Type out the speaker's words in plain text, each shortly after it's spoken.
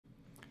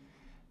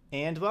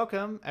And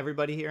welcome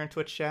everybody here in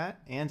Twitch chat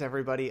and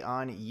everybody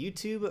on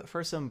YouTube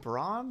for some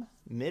Braum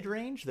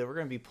Midrange that we're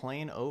going to be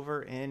playing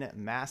over in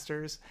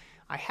Masters.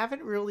 I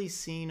haven't really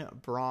seen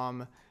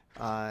Braum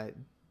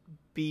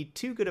be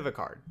too good of a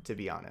card, to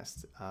be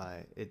honest.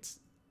 It's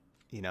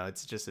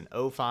just an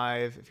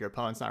 0-5. If your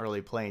opponent's not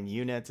really playing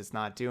units, it's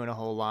not doing a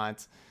whole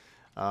lot.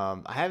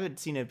 I haven't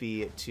seen it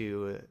be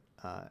too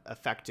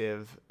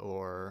effective,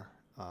 or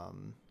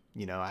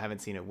I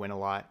haven't seen it win a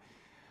lot.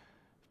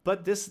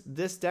 But this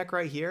deck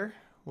right here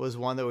was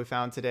one that we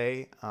found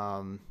today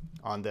on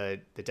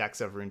the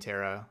Decks of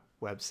Runeterra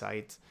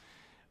website,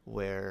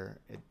 where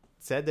it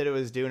said that it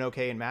was doing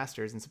okay in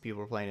Masters, and some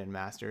people were playing it in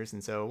Masters,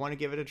 and so I want to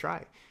give it a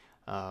try.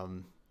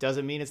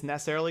 Doesn't mean it's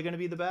necessarily going to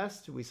be the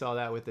best. We saw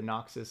that with the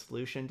Noxus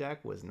Solution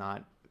deck, was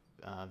not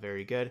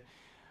very good.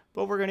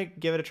 But we're going to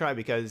give it a try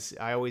because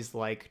I always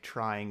like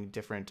trying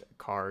different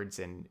cards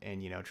and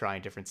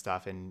trying different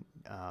stuff and,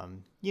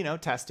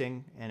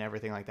 testing and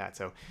everything like that.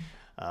 So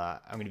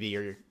I'm going to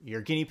be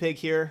your guinea pig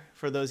here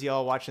for those of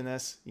y'all watching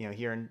this,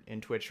 here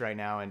in Twitch right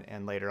now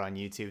and later on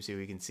YouTube, so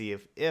we can see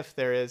if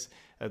there is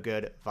a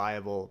good,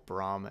 viable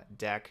Braum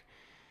deck.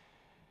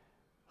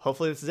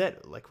 Hopefully this is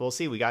it. Like, we'll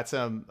see. We got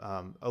some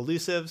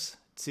elusives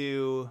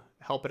to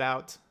help it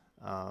out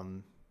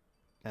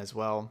as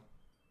well.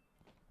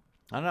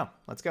 I don't know.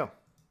 Let's go.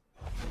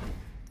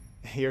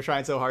 You're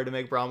trying so hard to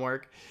make Braum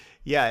work.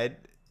 Yeah,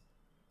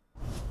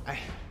 I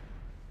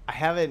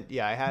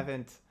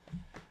haven't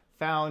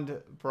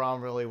found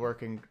Braum really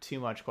working too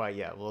much quite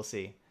yet. We'll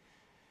see.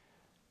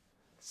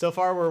 So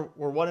far,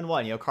 we're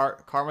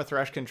 1-1. Karma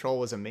Thresh control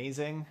was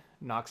amazing.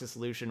 Noxus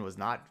Solution was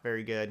not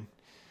very good.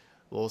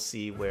 We'll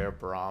see where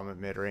Braum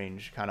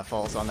Midrange kind of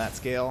falls on that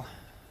scale.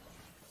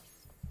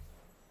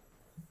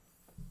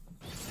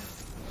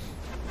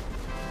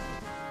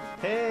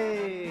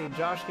 Hey,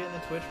 Josh getting the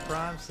Twitch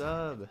Prime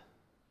sub.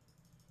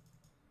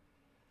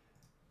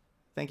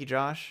 Thank you,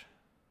 Josh.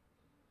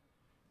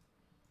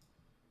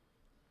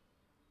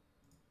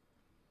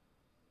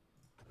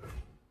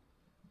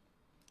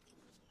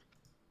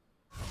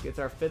 Gets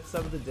our 5th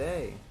sub of the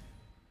day.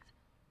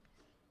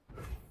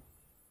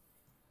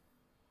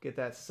 Get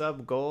that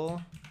sub goal.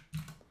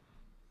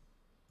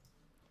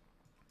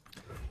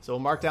 So we'll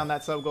mark down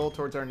that sub goal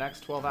towards our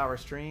next 12-hour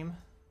stream.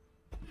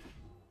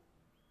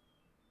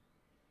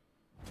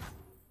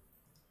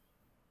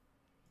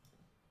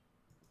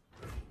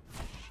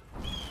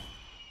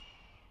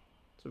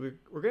 So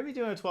we're going to be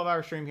doing a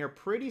 12-hour stream here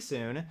pretty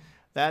soon.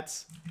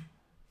 That's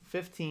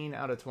 15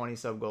 out of 20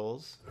 sub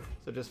goals.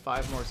 So just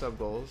 5 more sub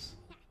goals.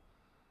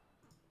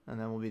 And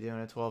then we'll be doing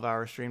a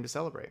 12-hour stream to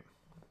celebrate.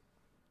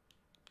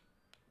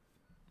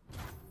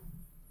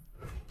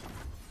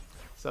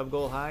 Sub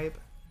goal hype.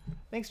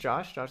 Thanks,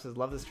 Josh. Josh says,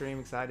 love the stream.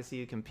 Excited to see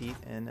you compete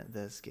in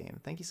this game.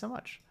 Thank you so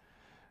much.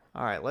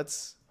 All right,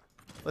 let's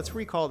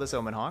recall this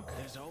Omen Hawk.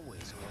 There's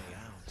always a way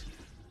out.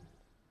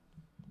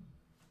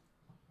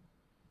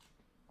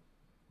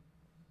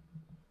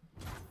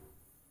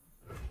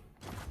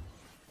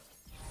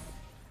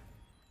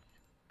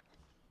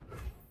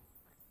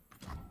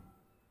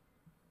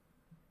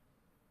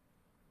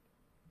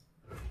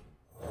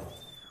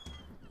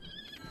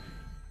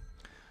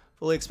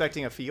 Fully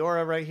expecting a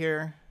Fiora right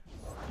here.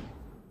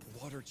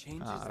 Water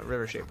changes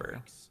River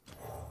Shaper.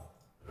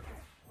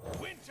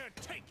 Winter,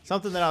 take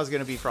Something that I was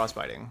going to be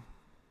frostbiting.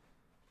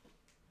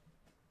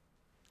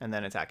 And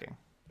then attacking.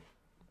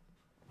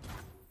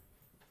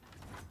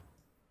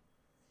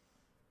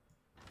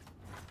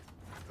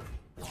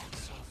 Walk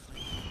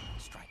softly,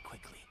 strike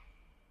quickly.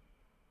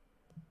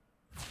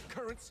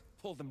 Currents,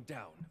 pull them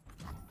down.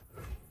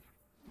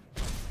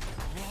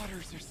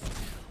 Waters are still.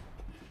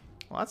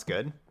 Well, that's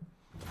good.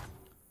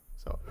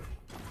 So,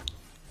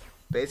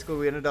 basically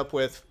we ended up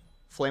with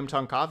Flame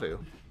Tongue Kavu.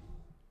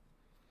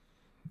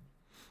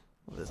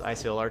 With this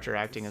Icefield Archer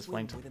acting as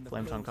Flame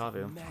Tongue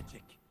Kavu.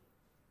 Magic.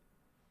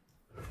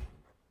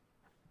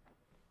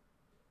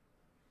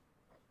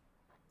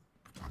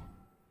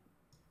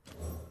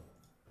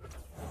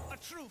 A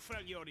true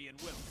Freljordian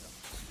welcome.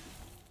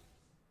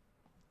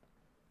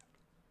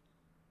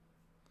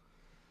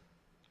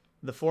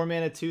 The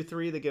 4-mana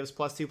 2/3 that gives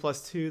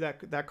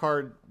 +2/+2, that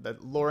card,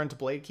 that Laurent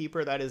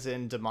Bladekeeper, that is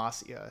in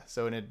Demacia,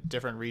 so in a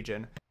different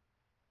region.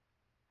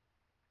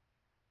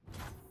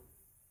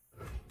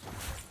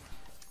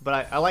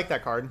 But I like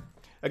that card.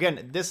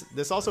 Again,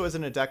 this also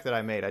isn't a deck that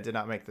I made. I did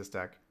not make this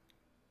deck.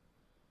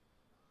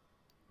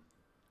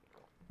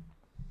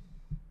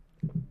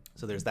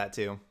 So there's that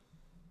too.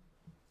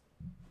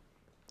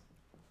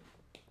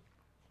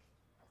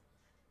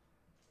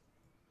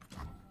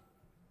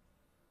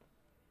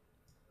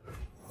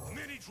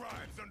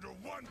 Tribes under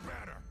one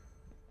banner.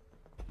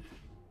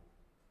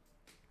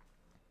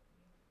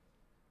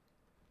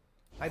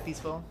 Hi,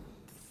 Peaceful.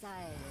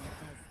 Silent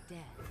as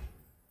death.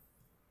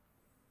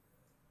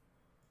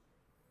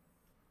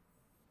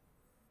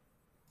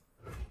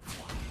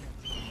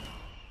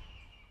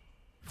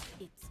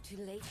 It's too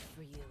late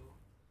for you.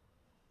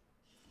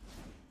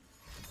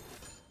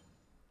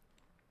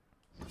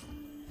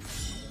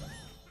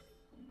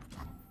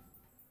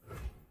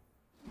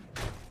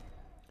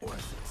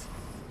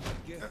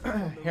 gift from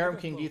the Harem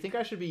river King, do you folk. think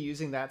I should be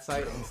using that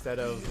site instead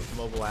of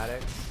Mobile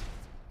Addicts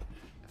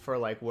for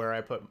like where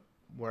I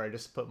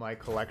just put my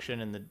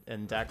collection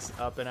and decks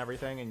up and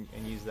everything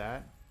and use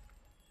that?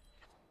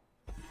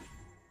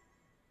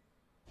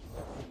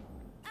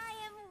 I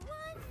am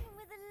one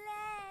with the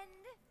land.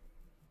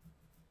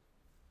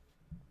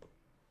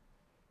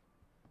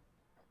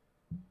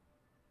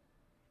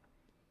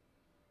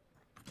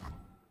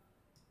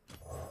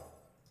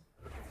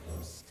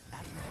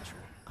 At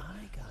natural.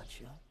 I got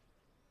you.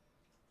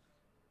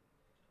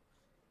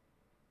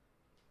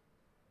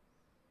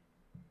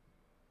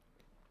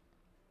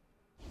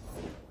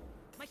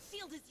 My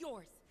shield is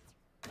yours.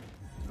 The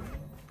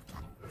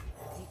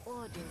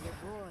order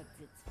rewards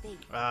its fate.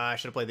 I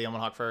should have played the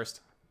Elman Hawk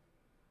first.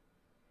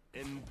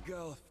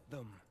 Engulf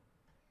them.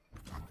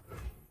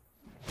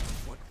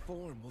 What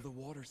form will the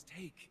waters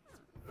take?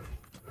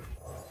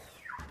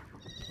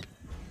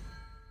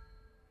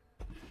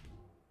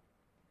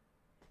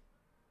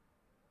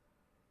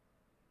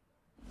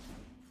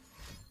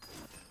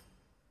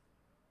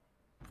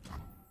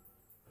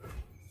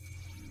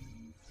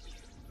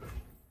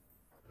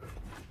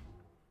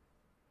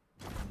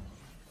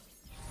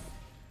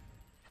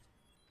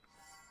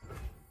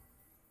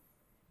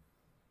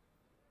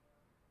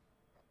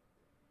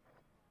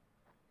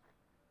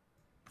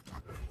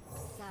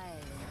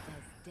 Silent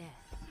as death.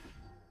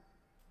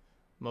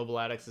 Mobile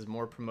Addicts is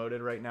more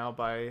promoted right now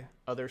by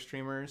other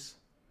streamers.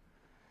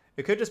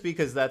 It could just be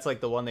because that's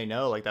like the one they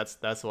know. Like that's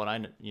the one I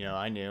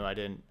knew. I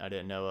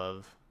didn't know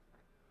of.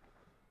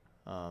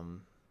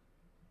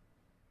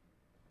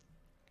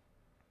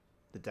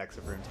 The decks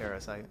of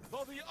Runeterra site.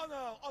 For the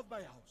honor of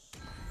my house.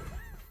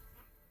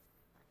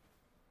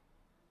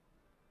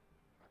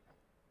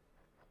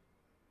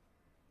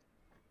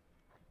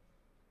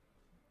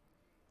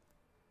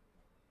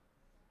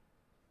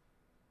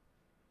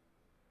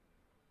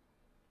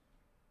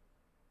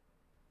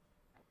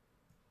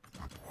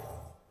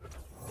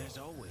 There's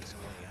always a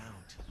way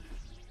out.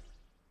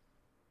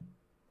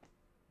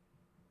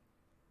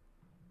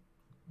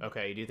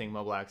 Okay, you do think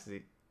Mobile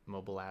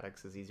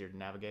Addicts is easier to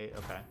navigate?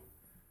 Okay.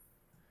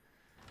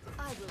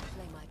 I will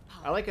play my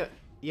part. I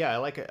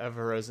like a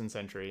Verosan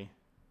Sentry.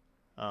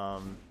 I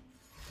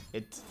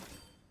think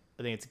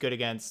it's good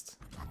against.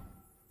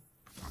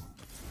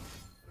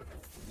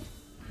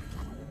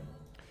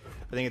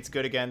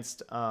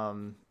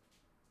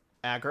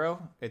 Aggro.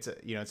 It's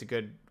a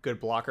good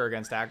blocker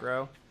against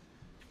aggro,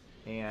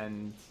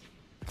 and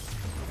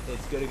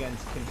it's good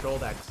against control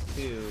decks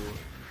too,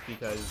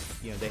 because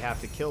they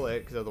have to kill it,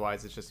 because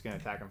otherwise it's just going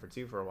to attack them for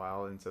 2 for a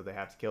while, and so they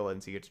have to kill it,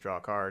 and so you get to draw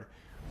a card,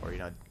 or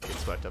get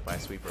swept up by a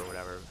sweeper or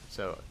whatever.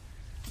 So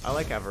I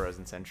like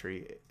Averosan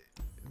Sentry.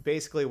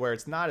 Basically, where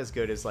it's not as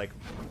good as like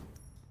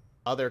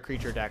other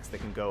creature decks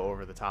that can go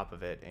over the top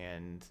of it,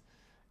 and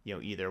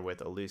either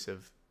with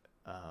elusive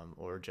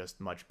or just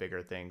much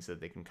bigger things that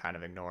they can kind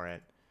of ignore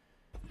it,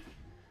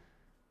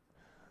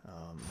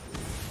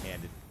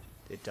 and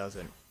it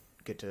doesn't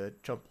get to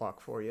jump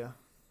block for you.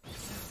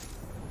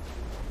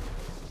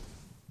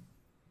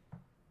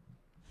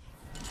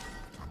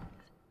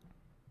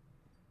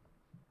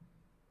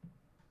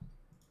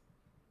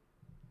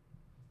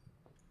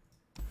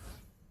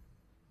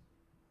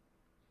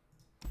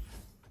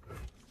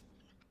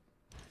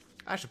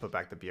 I should put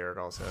back the Bjerg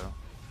also.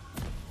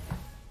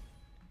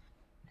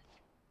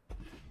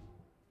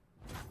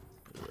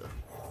 Ugh.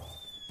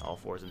 All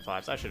 4s and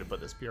 5s. I should have put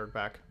this Bjerg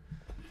back.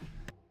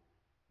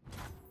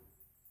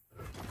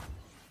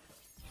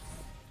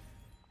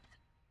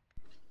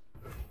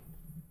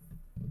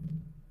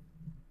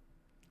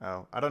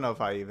 Oh, I don't know if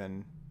I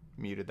even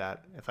muted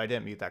that. If I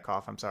didn't mute that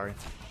cough, I'm sorry.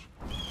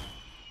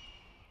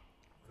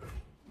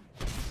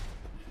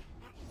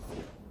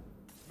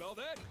 Smell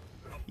that?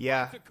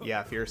 Yeah,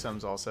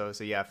 Fearsomes also.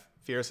 So yeah,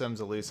 Fearsomes,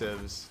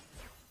 elusives.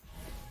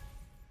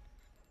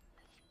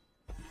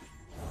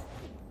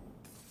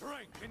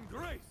 Strength and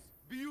grace.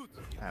 Beauty.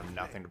 I have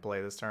nothing to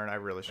play this turn. I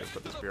really should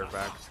put this Bjerg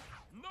back.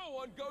 No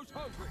one goes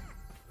hungry.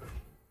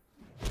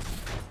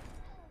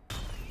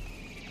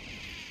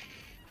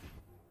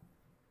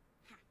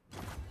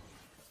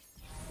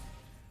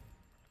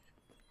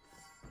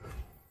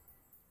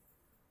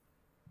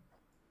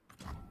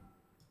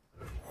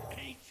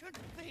 Ancient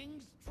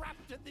things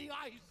trapped in the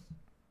ice.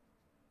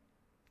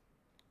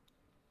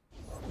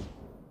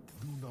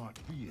 Do not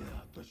fear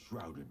the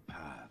shrouded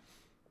path.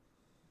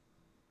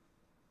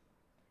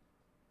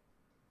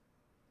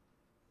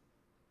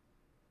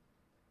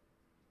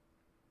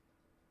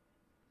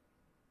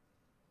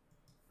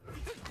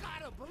 You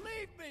gotta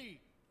believe me.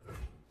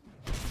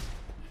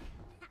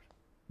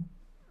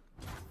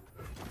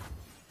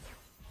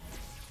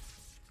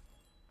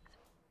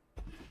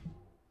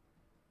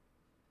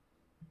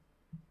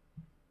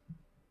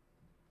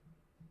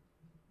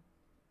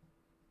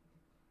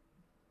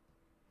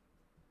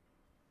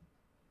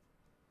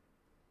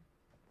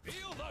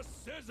 Feel the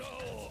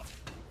sizzle.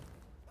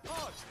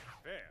 Hardly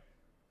fair.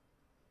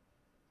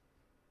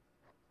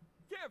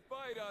 Can't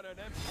fight on an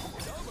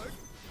empty stomach.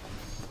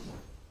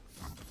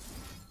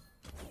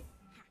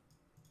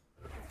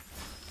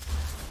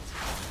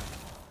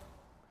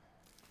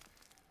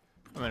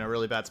 I'm in a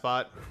really bad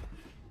spot.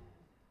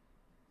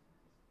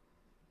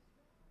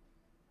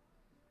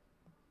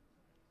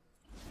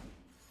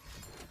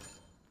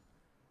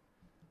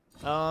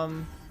 I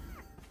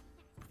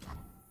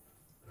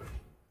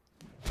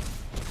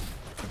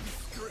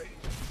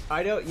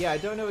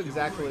don't know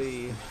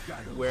exactly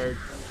where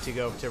to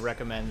go to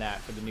recommend that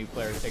for the new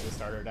player to take the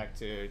starter deck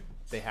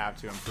they have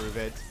to improve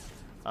it.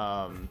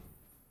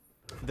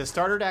 The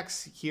starter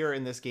decks here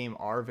in this game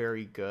are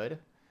very good,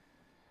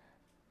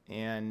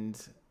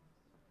 and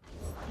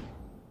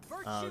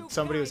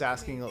somebody was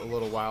asking a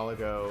little while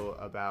ago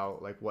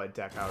about like what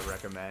deck I would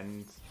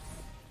recommend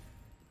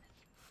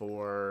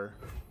for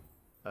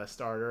a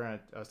starter, and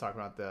I was talking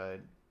about the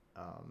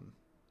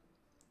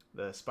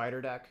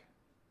spider deck,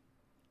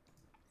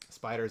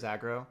 Spider's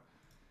aggro,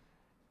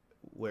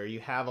 where you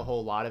have a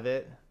whole lot of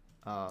it.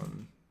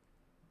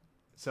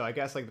 So I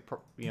guess like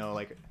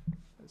like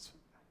it's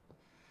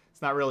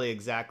not really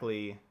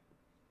exactly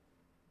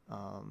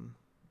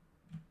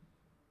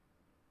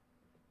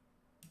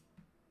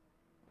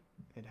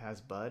it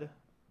has Bud.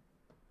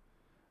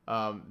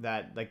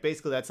 That like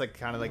basically that's like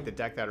kind of like the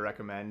deck that I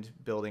recommend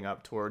building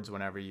up towards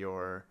whenever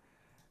you're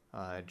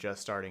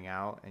just starting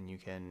out, and you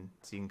can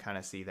kind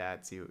of see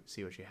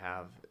what you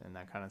have and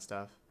that kind of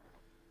stuff.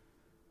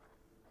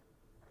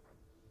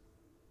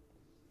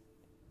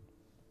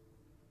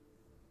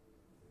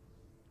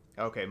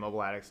 Okay,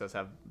 Mobile Addicts does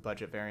have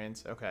budget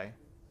variants. Okay.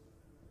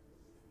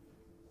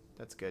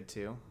 That's good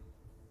too.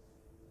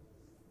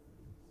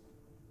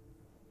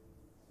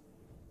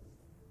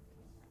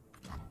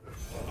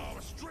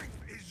 Our strength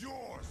is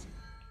yours.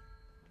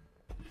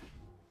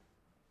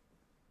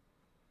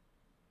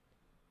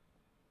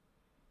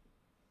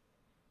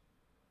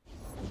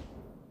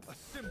 A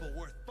symbol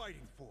worth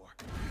fighting for.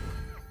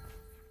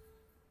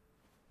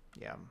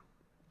 Yeah.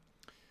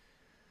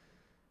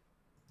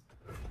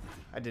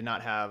 I did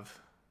not have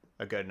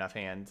a good enough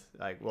hand.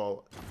 Like,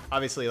 well,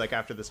 obviously, like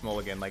after this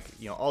mulligan, like,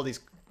 all these,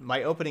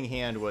 my opening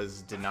hand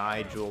was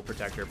Deny, Jewel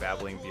Protector,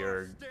 Babbling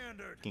Beard,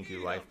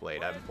 Kinku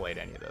Lifeblade. I haven't played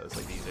any of those.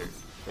 Like,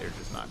 they're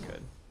just not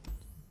good.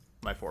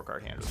 My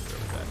 4-card hand was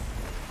really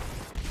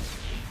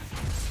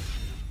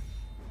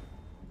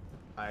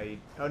bad.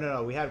 Oh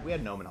no, we had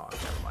Gnomon Hawk.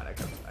 Never mind, I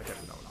kept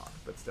Gnomon Hawk,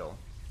 but still.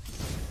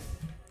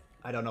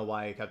 I don't know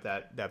why I kept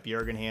that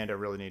Bjerg hand. I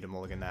really need to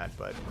mulligan that,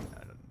 but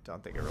I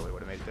don't think it really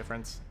would have made a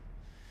difference.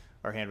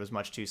 Our hand was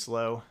much too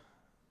slow.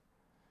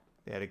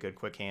 They had a good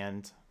quick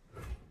hand.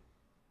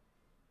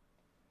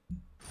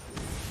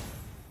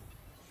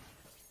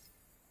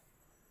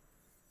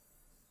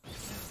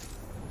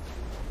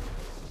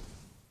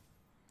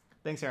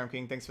 Thanks, Harem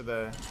King. Thanks for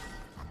the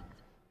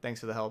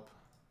help.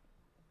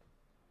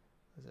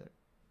 Is it?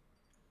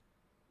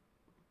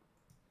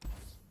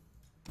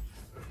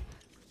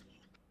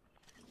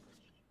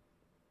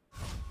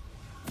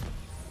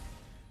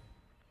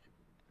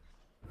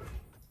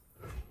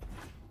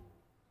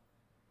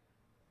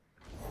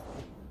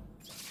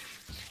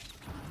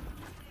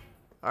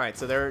 All right,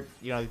 so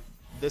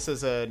this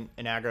is an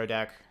aggro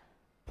deck.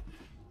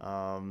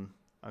 I'm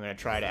gonna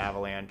try to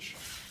Avalanche.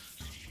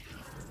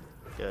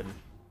 Good.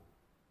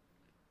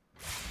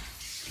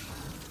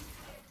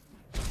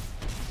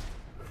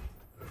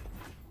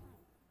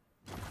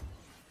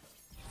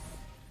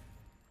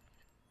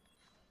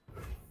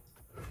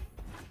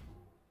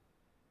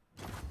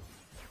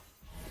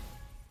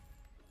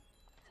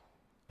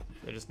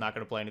 They're just not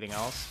gonna play anything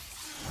else.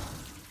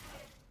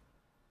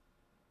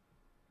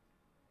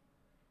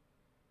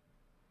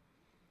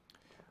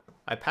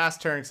 I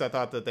passed turn because I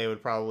thought that they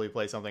would probably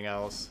play something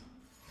else.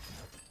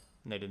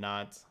 And they did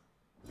not.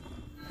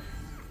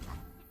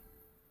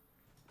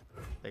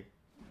 They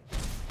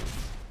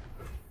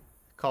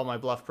called my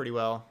bluff pretty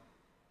well.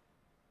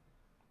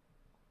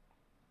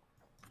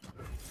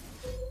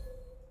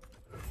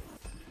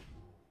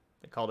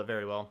 They called it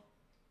very well.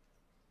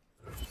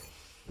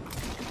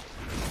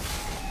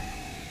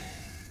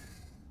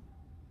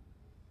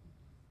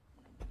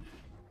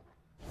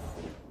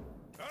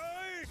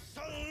 I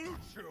salute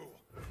you.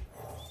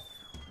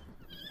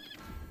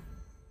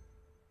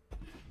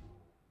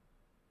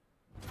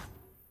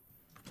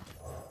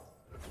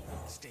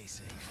 Stay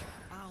safe.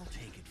 I'll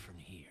take it from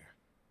here.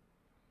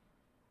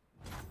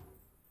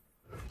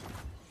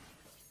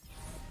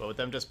 But with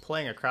them just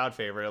playing a crowd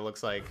favorite, it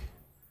looks like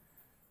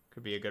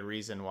could be a good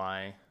reason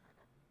why.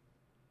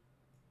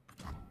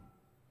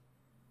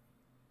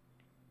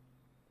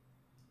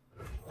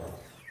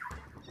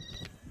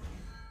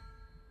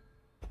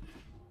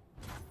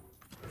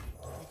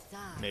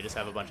 They just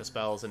have a bunch of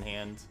spells in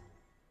hand.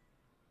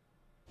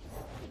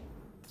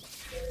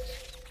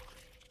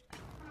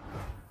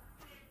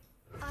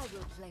 I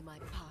will play my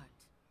part.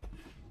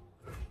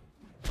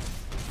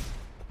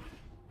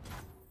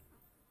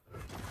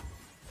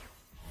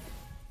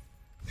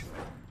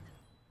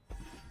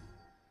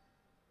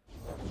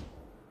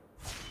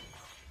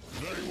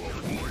 They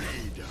will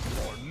bleed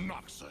for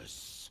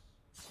Noxus.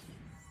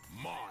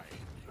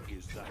 Mine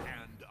is the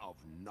hand of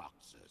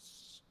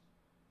Noxus.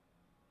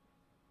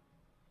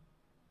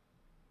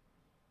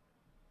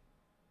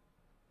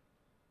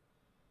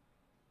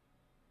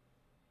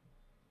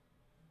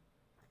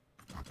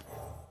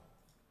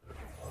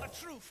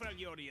 true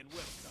Freljordian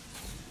wisdom.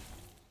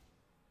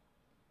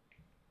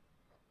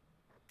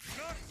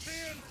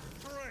 Noxian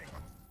strength!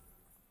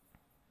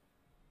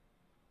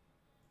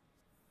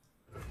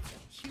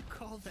 You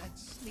call that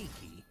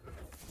sneaky?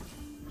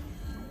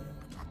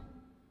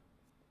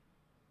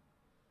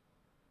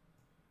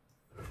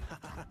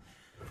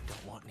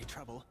 Don't want any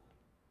trouble.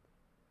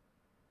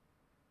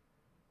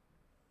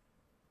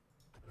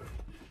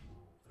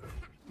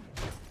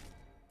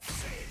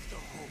 Save the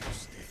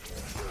homestead.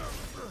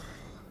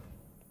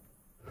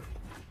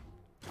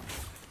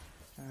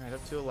 Alright,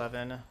 up to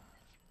 11. There's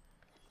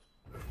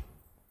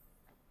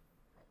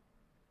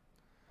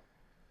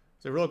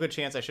a real good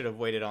chance I should have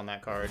waited on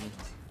that card.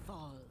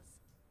 Falls.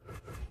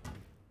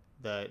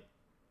 That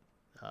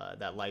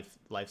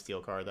life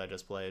steal card that I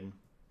just played.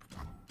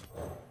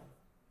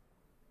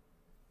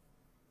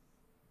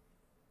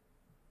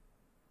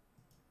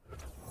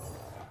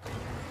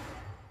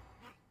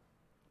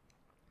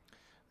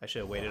 I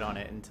should have waited on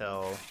it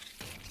until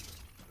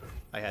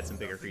I had some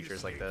bigger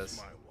creatures like this.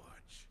 My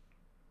watch.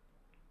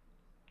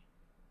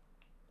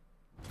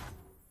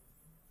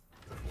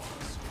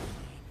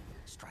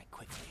 Strike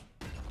quickly.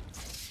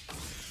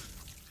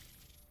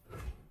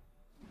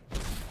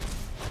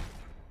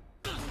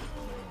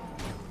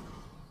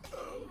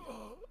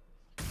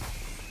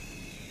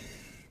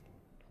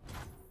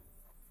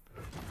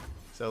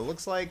 So it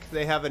looks like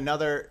they have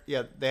another,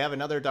 yeah, they have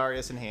another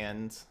Darius in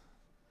hand.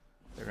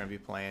 They're going to be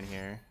playing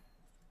here.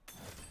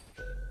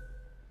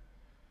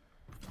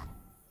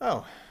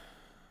 Oh.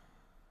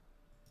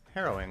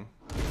 Harrowing.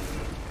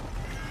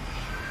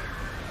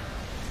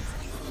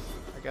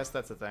 I guess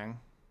that's a thing.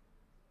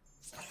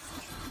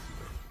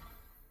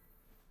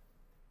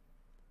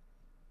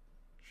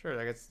 Sure,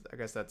 I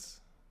guess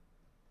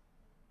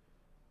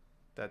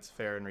that's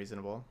fair and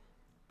reasonable.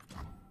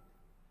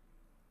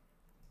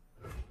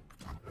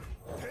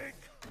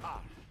 Take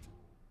heart.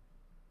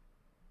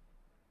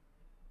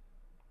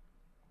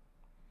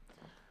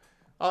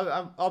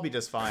 I'll be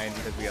just fine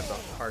because we have the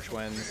harsh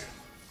winds.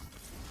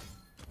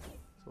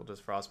 So we'll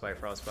just frostbite.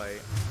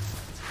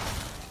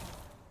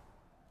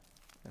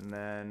 And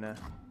then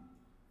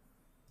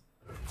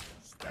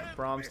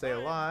Braum stay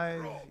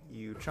alive,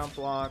 you chump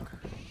block,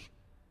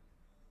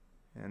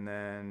 and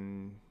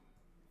then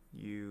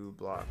you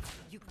block.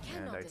 You And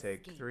cannot I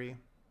take escape. 3.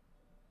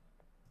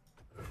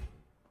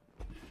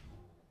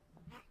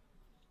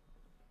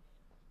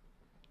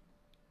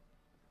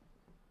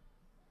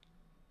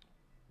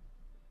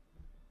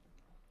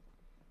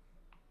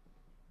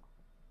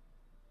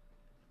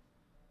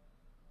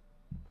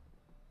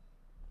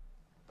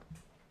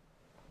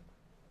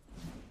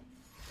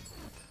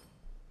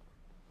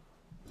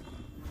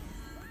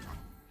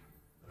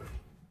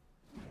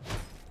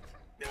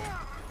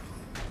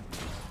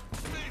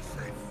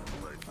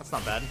 That's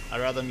not bad.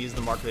 I'd rather them use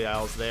the Mark of the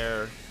Isles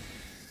there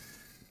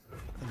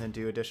and then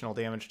do additional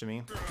damage to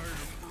me.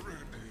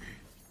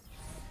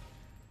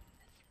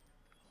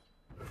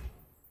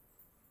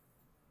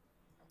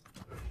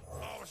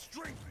 Our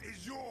strength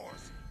is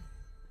yours.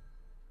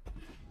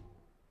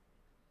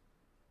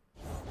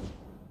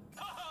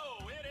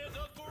 Oh, it is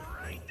a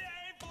great day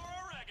for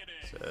a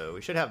reckoning! So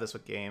we should have this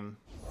with game.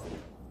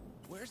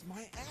 Where's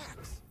my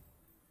axe?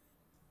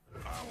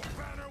 Our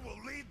banner will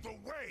lead the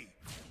way.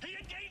 He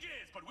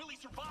engages, but will he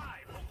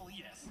survive? Hopefully,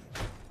 yes.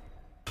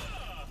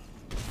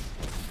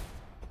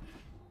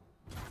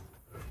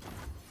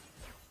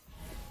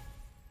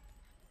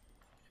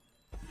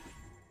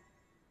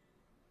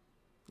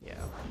 Yeah.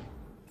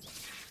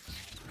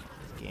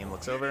 Game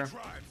looks over.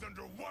 Tribes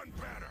under one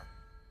banner.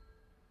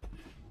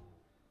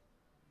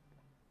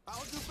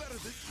 I'll do better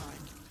this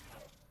time.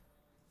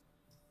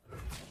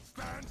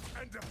 Stand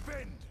and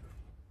defend.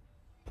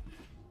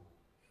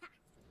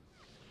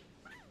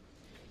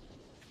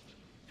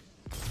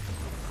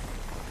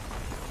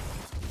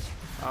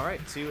 All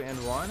right, 2 and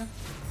 1.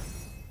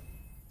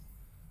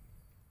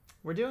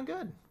 We're doing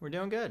good. We're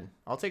doing good.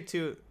 I'll take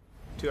two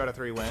out of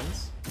 3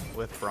 wins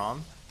with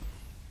Braum.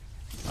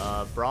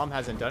 Braum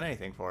hasn't done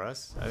anything for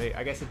us. I mean,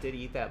 I guess it did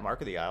eat that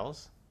Mark of the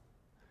Isles.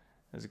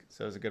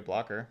 So it was a good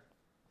blocker.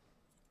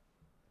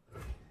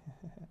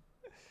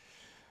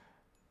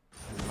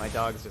 My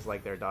dogs just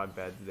like their dog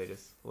beds. They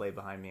just lay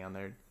behind me on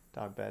their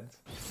dog beds.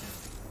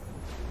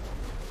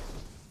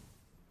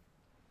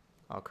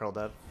 All curled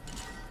up.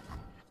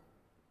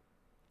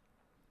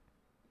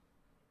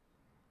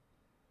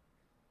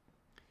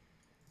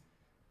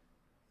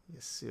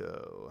 Yes,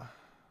 so...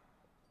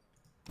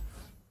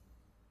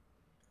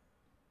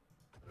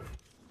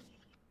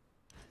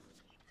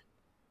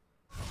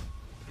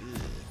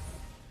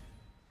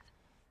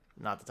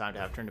 Not the time to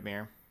have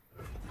Tryndamere.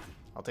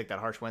 I'll take that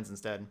harsh winds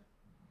instead.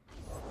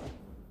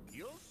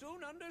 You'll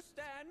soon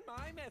understand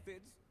my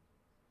methods.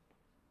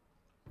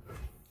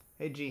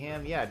 Hey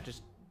G-Ham, yeah,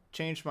 just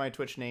changed my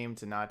Twitch name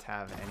to not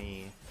have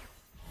any...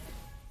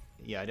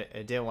 Yeah, I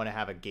didn't want to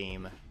have a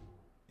game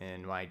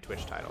in my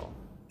Twitch title.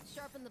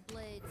 Sharpen the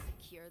blade,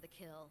 secure the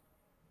kill.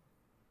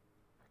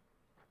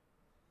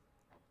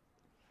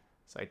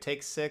 So I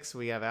take 6,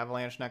 we have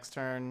Avalanche next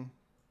turn.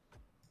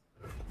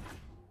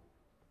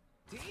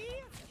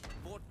 tea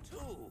for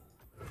two.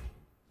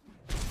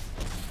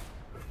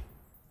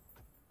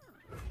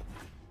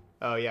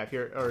 Oh yeah, if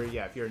you're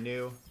a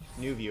new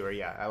viewer,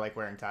 yeah, I like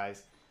wearing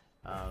ties.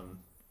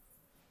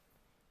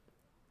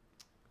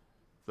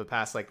 The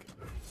past like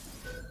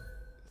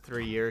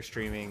 3 years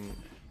streaming,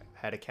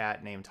 had a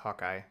cat named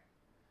HawkTie,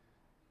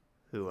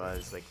 who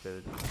was like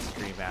the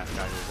stream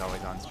mascot who was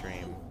always on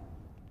stream.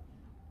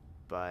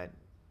 But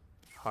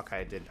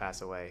HawkTie did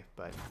pass away,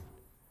 but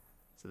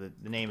so the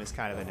name is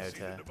kind of a note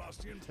to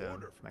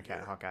my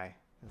cat HawkTie,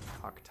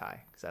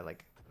 because I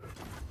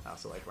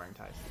also like wearing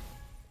ties.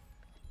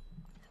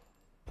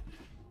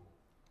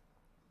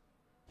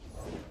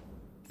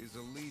 Is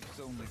elite's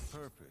only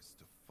purpose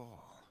to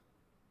fall?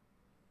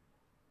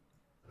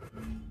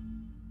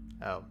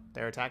 Oh,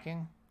 they're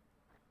attacking?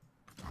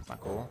 That's not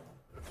cool.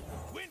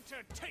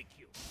 Winter take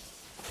you.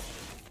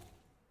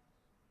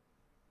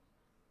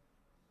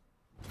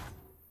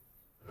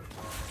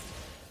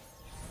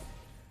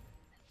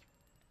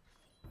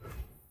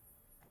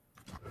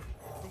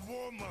 The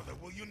War Mother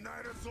will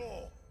unite us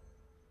all.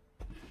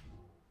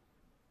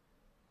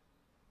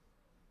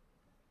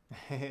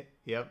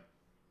 Yep.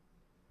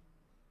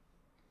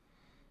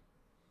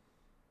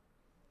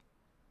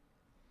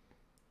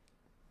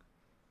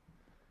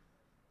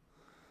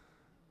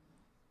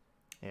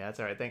 Yeah,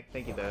 that's alright.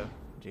 Thank you though,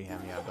 GM.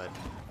 Yeah, but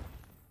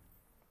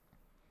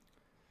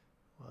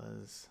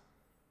was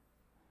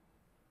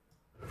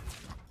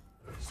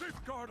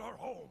Safeguard our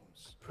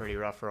homes. pretty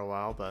rough for a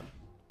while, but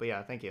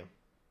yeah, thank you.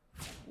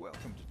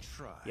 Welcome to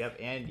try. Yep,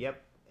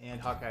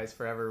 and Hawkeye's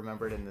forever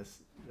remembered in this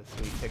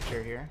sweet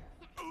picture here.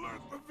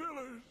 Alert the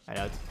village. I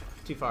know it's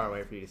too far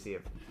away for you to see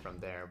it from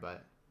there,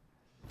 but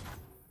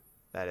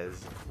that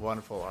is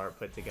wonderful art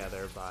put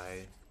together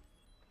by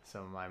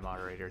some of my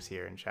moderators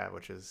here in chat,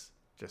 which is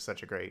just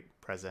such a great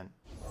present.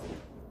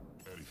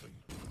 Anything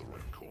for the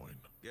right coin.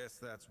 Guess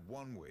that's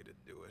one way to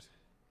do it.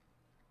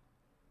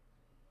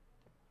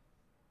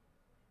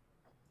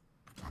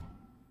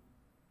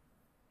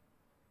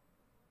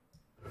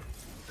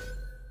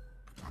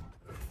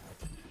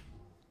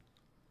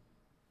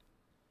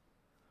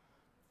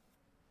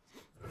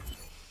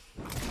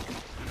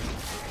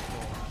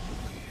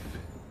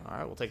 All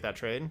right, we'll take that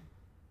trade.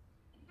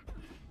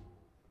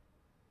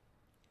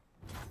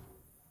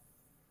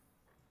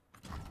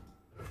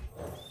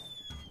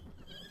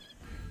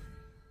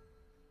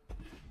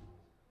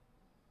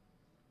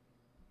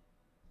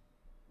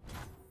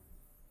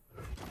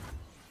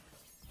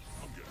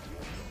 I'm getting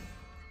warmed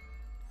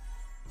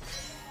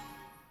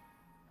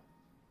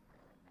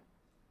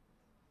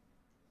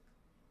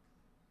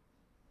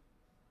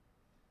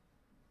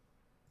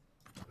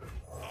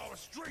up. Our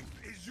strength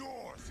is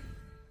yours.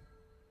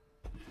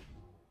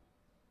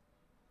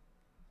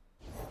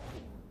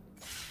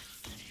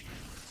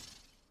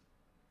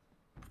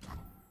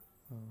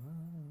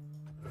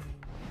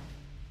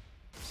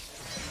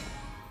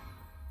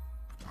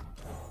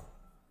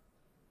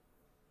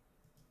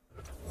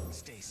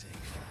 Stay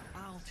safe.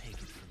 I'll take it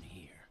from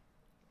here.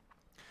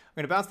 I'm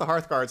going to bounce the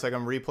Hearthguard so I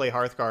can replay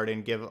Hearthguard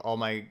and give all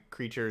my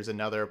creatures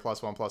another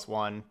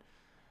 +1/+1.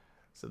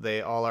 So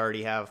they all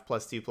already have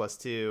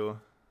 +2/+2.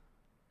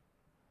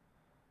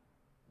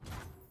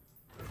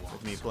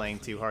 With me playing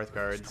 2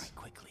 Hearthguards. Strike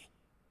quickly.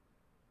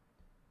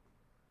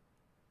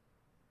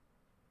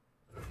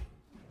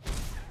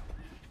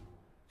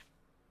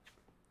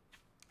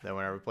 Then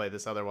whenever we play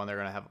this other one, they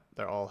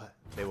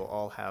will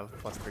all have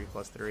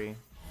 +3/+3.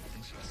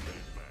 Stay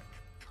back,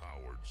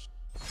 cowards.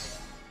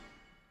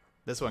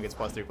 This one gets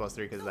 +3/+3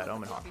 because of that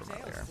Omen Hawk from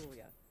earlier.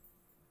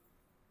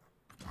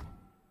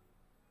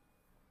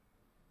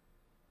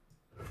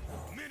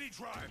 Many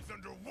tribes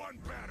under one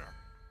banner.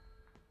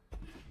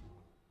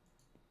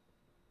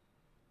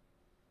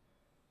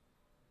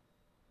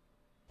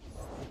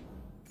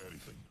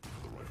 Anything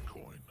for the right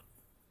coin.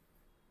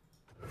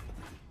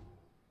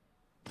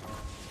 I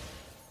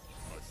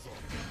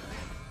thought.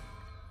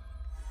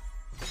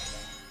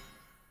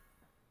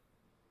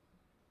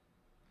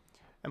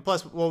 And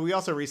plus, well, we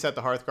also reset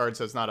the Hearthguard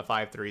so it's not a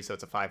 5/3, so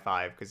it's a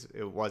 5/5 because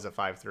it was a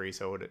 5/3,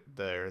 so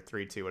the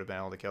 3/2 would have been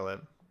able to kill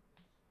it.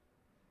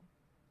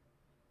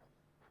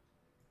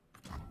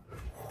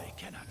 They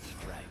cannot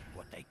strike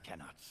what they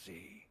cannot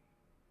see.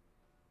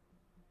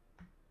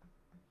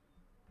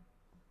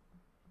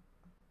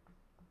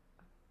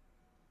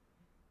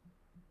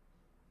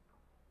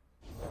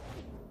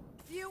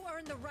 Few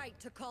earn the right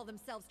to call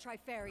themselves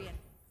Trifarian.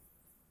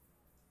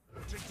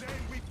 Today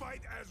we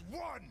fight as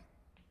one.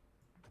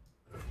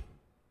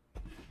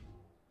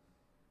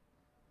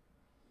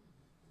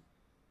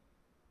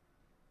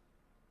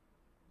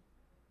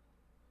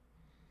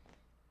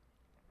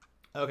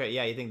 Okay,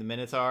 yeah, you think the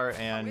Minotaur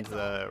and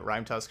the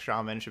Rime Tusk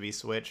Shaman should be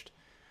switched?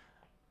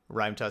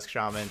 Rime Tusk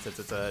Shaman, since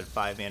it's a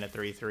 5-mana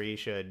 3/3,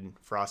 should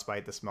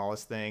frostbite the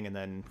smallest thing, and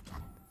then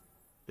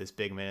this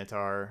big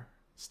Minotaur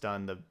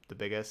stun the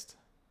biggest.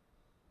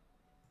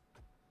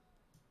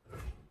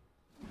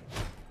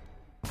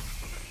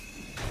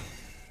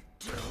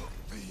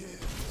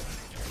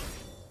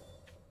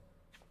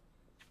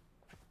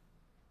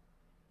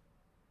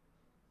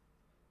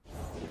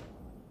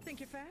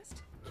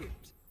 fast? Cute.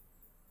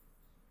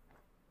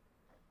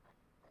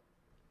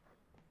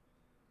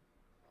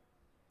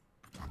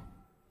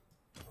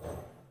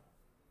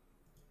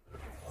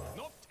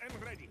 Not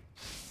and ready.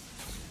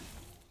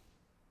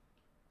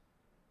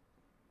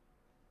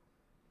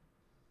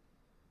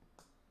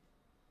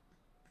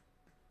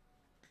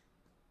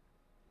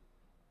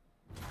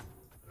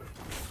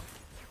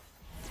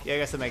 Yeah, I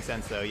guess that makes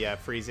sense though. Yeah,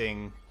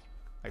 freezing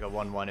like a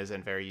 1/1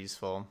 isn't very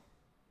useful.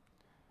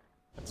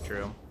 That's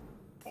true.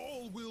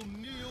 All will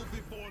kneel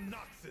before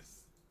Noxus.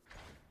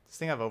 Does this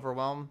thing have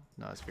Overwhelm?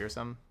 No, it's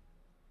Fearsome.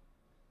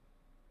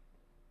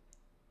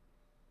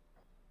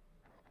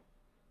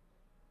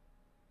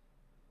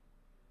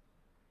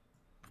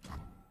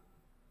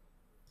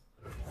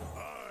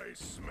 I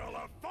smell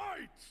a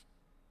fight!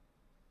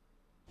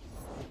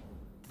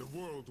 The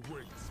world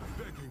waits,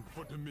 begging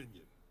for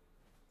dominion.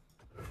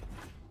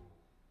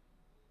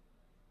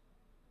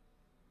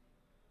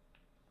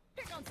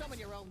 Pick on someone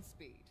your own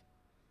speed.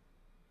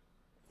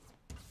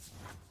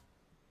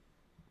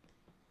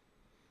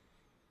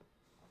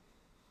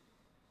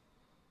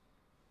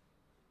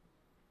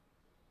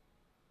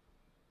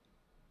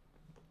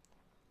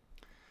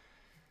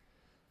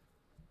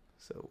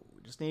 So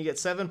we just need to get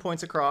 7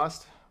 points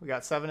across. We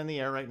got 7 in the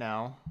air right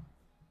now.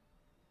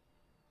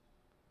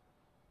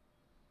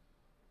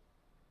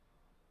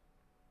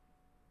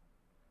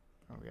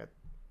 Oh, we got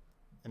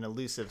an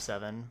elusive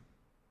 7.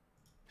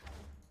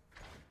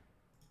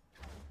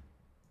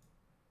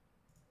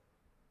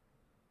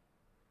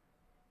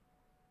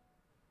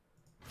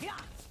 Yeah.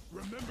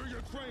 Remember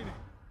your training.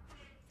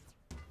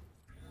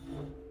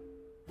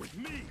 With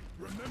me,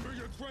 remember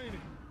your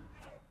training.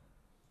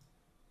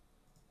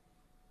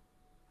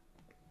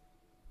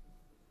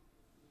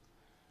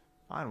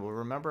 Fine, we'll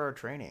remember our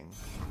training.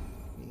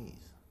 Jeez.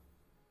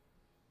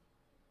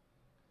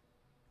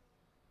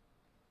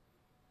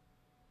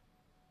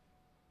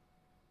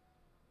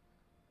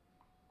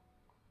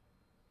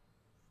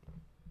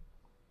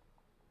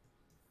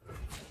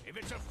 If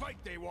it's a fight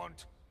they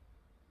want,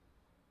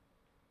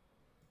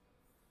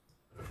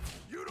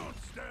 You don't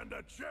stand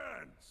a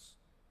chance.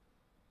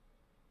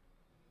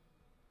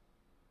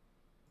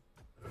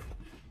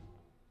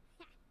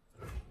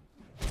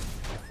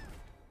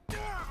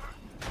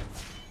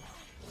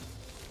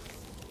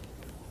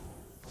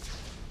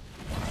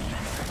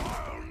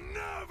 I'll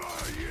never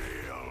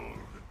yield.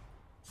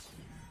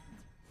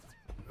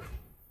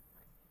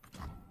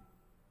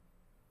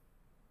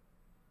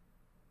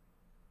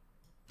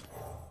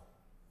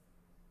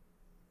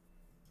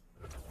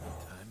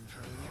 Time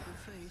for a leap of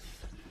faith.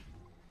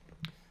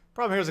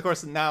 Problem here is, of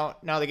course, now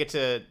they get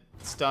to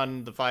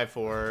stun the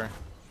 5/4.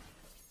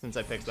 Since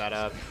I picked that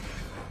up,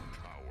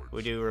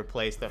 we do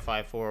replace the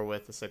 5/4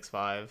 with the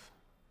 6/5.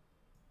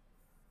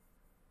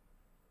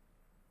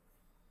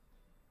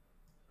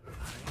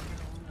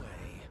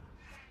 Away.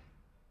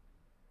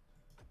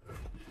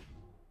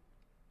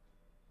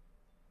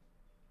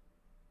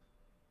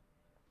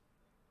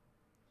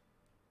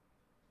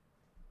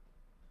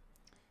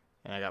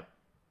 And I got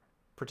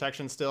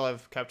protection still.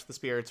 I've kept the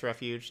Spirit's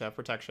Refuge to have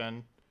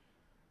protection.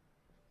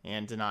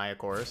 And deny, of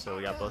course, so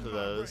we got both of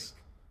those.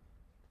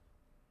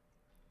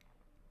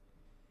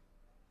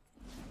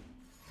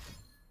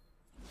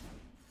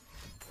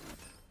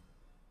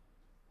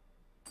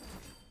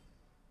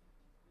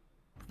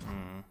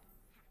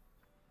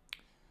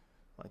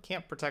 Well, I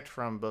can't protect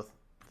from both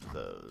of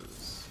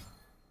those.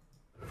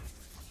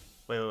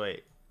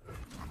 Wait.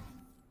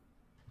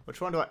 Which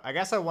one do I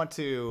guess I want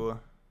to...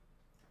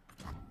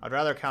 I'd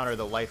rather counter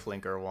the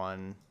lifelinker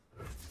one.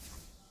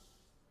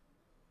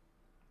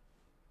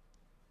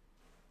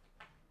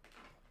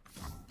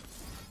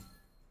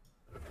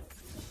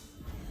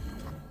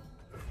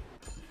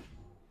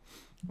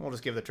 We'll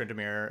just give the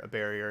Tryndamere a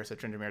barrier so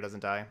Tryndamere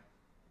doesn't die.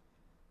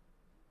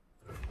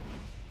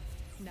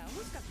 Now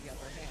who's got the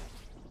upper hand?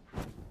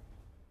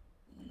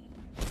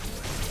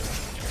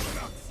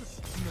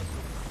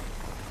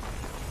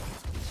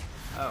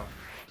 Oh.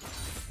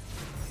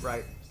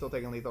 Right. Still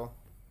taking lethal.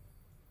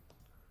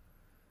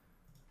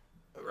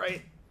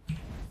 Right.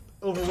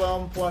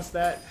 Overwhelm plus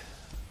that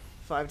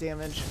 5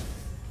 damage.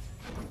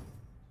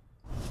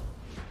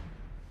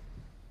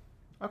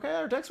 Okay,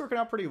 our deck's working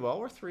out pretty well.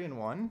 We're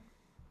 3-1.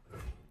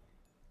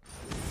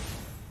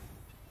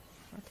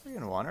 We're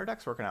 3-1. Our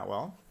deck's working out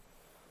well.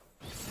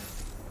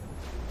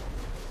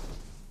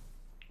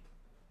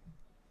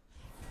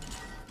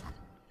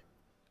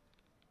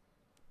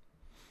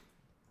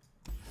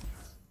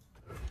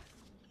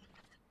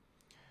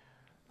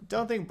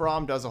 Don't think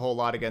Braum does a whole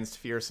lot against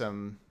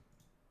fearsome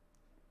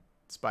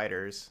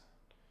spiders.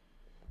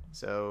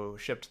 So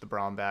shipped the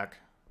Braum back.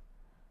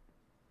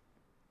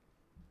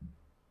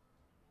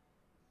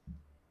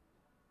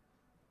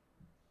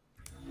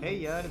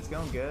 Hey Yud, it's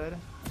going good.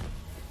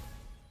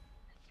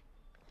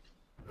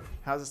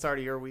 How's the start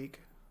of your week?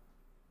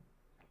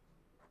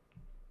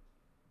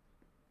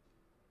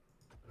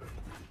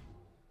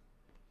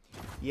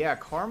 Yeah,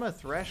 Karma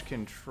Thresh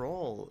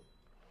Control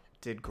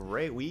did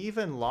great. We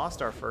even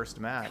lost our first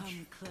match.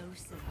 Come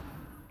closer.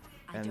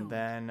 And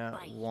then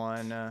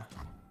one...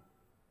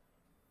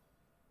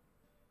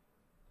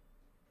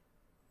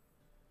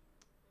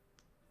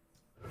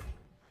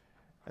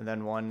 and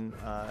then one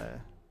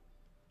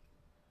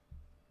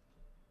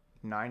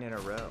 9 in a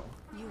row.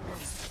 You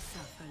won't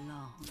suffer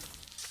long.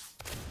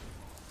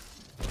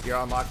 You're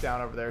on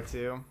lockdown over there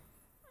too.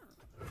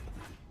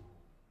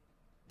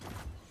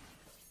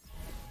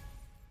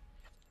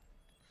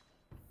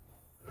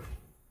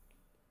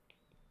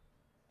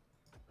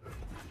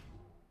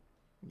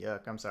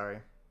 Yuck, I'm sorry.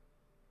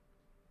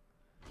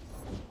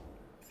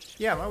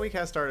 Yeah, my week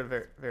has started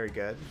very, very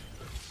good.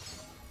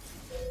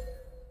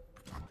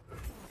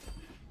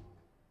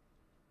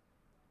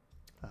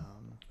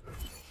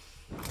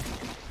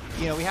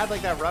 You know, we had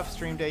like that rough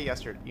stream day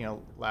yesterday, you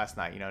know, last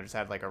night, you know, just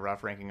had like a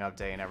rough ranking up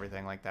day and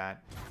everything like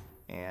that.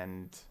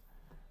 And,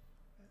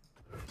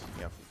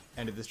 you know,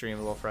 ended the stream a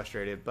little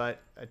frustrated,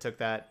 but I took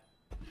that,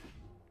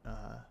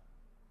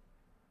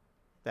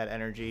 that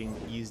energy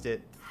and used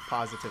it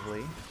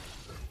positively.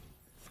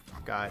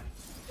 Got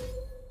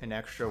an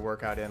extra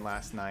workout in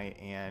last night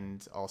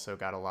and also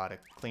got a lot of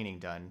cleaning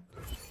done.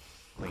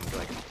 Cleaned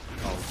like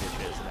all the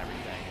dishes and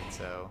everything. And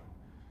so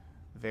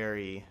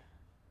very,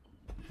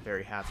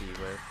 very happy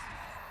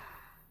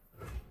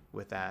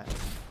with that.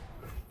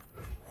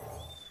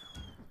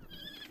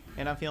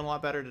 And I'm feeling a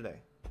lot better today.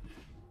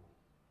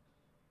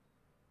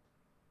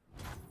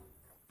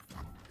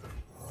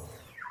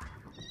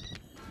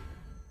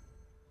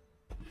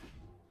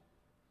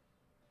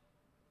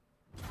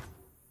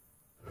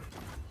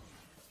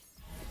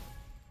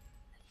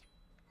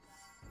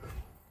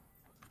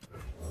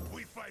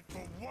 We fight for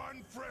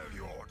one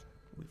Freljord.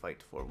 We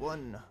fight for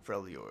one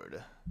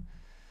Freljord.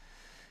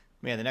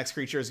 Man, the next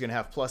creature is going to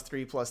have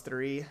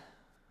 +3/+3.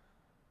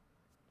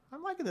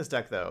 I'm liking this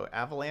deck, though.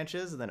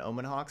 Avalanches, and then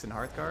Omen Hawks and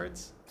Hearth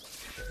Guards.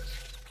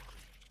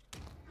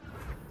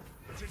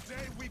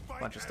 Today we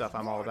fight Bunch of as stuff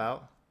I'm all one.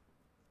 about.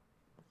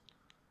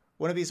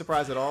 Wouldn't be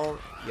surprised at all.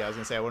 Yeah, I was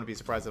going to say I wouldn't be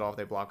surprised at all if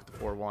they block with the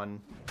 4/1.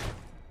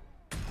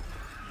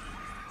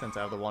 Since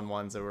I have the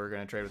 1/1s that we're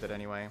going to trade with it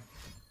anyway.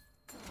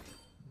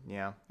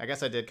 Yeah, I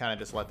guess I did kind of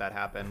just let that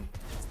happen.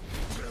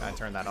 Kind of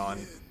turned that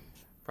on.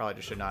 Probably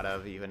just should not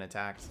have even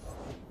attacked.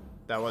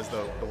 That was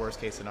the worst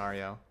case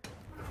scenario.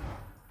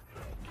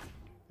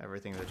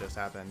 Everything that just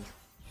happened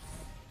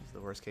is the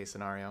worst case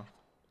scenario.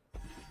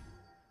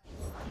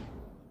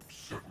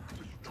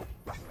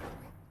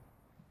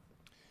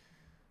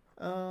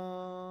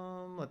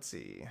 Let's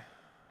see.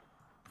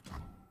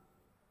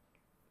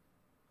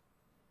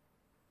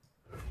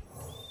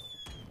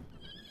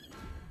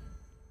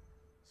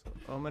 So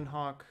Omen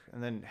Hawk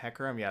and then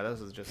Hecarim. Yeah,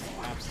 those was just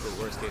absolute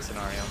worst case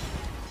scenario.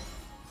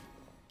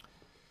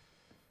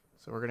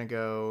 So we're gonna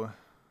go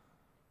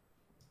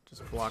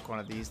just block one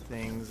of these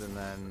things and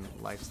then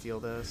lifesteal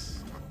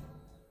this.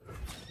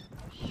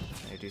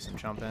 Maybe do some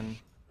jumping.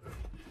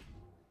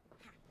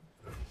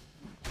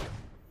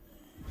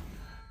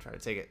 Try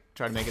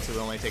to make it so we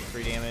only take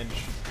 3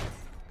 damage.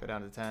 Go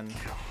down to 10.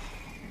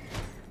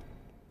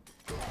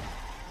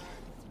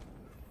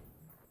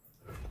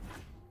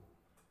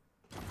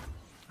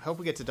 I hope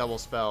we get to double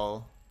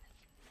spell.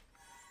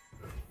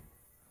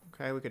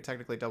 Okay, we could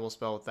technically double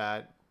spell with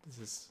that. This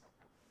is...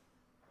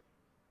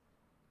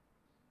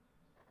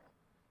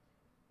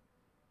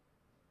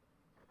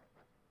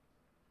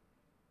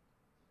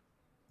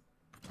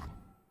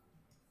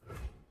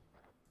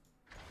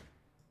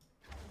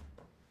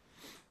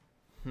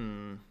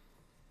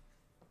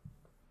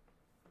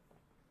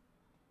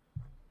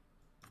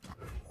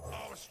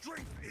 Our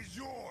strength is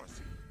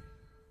yours.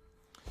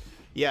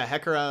 Yeah,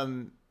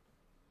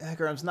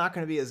 Hecarim's not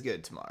going to be as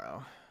good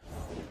tomorrow.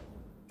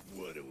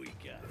 What do we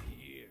got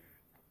here?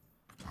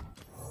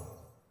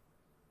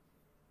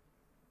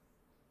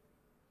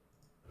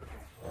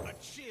 A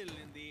chill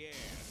in the air.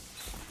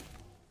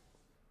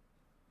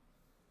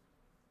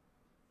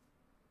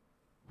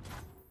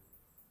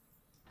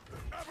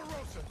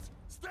 Avarosans,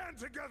 stand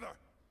together.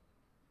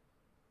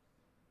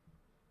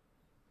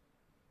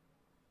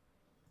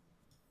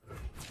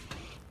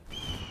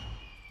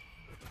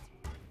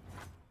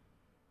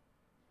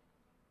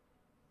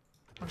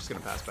 I'm just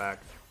going to pass back.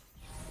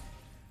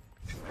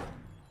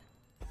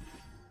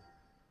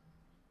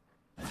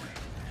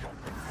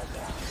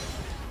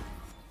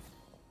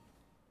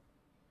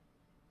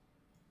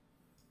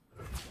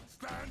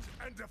 Stand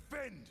and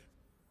defend.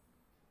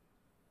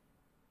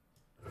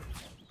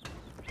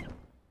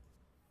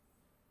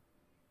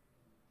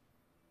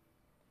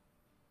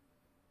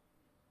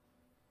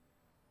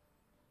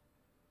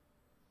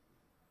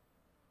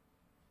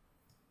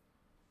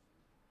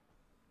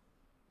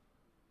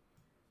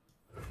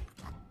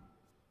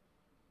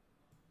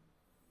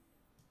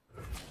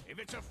 If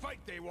it's a fight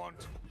they want.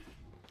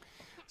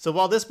 So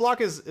while this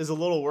block is a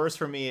little worse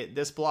for me,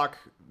 this block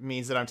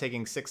means that I'm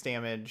taking 6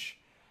 damage,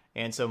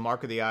 and so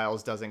Mark of the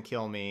Isles doesn't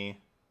kill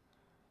me.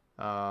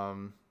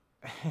 All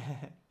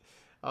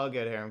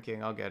good, Harem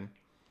King, all good.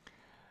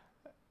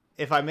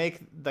 If I make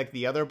like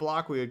the other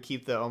block, we would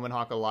keep the Omen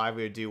Hawk alive.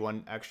 We would do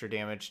 1 extra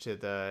damage to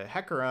the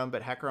Hecarim,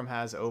 but Hecarim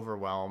has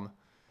Overwhelm.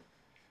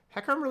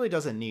 Hecarim really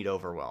doesn't need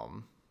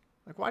Overwhelm.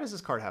 Like, why does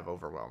this card have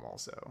Overwhelm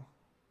also?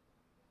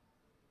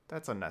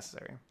 That's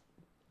unnecessary.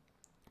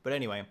 But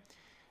anyway,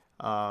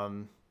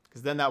 because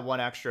then that 1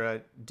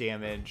 extra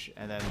damage,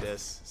 and then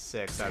this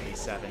 6, that'd be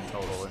 7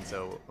 total, and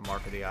so a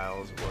Mark of the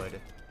Isles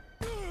would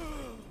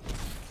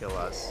kill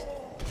us.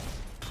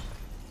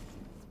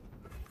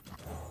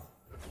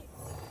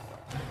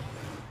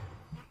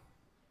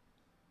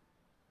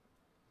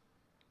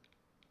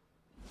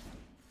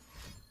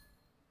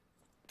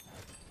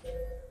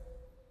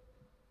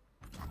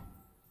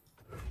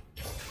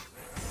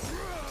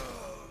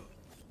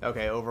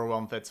 Okay,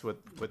 Overwhelm fits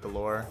with the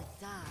lore.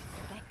 Dark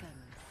beckons.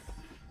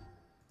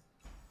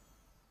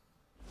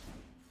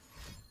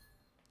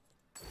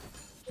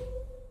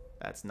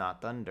 That's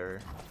not thunder.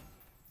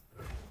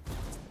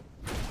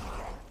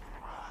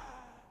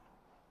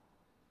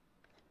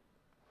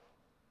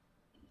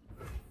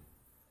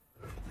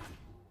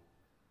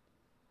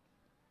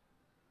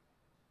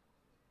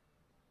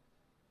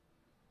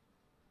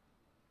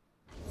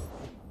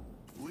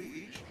 We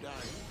each died,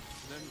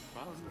 then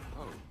found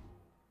hope.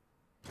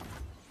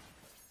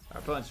 Our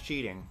opponent's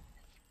cheating.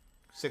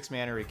 6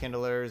 mana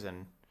Rekindlers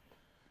and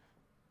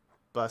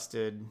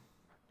busted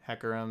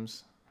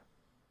Hecarims.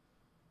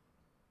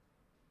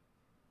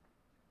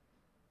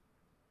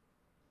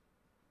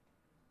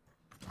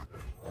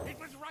 It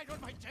was right on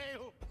my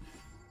tail.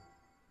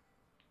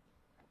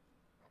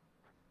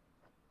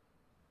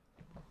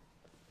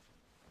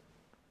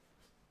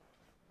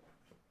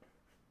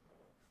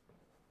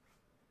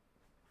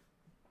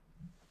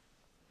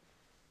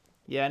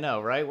 Yeah, I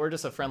know, right? We're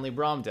just a friendly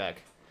Braum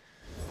deck.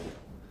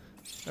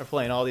 They're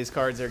playing all these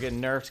cards that are getting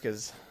nerfed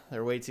because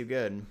they're way too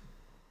good.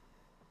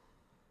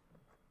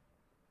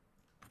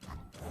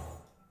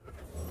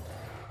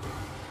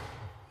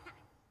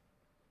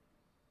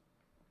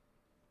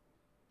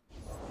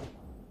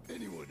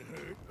 Anyone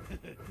hurt?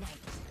 Night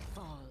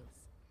falls.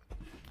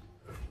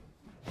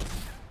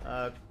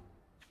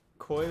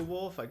 Koi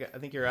Wolf, I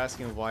think you're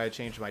asking why I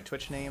changed my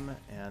Twitch name,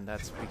 and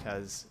that's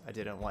because I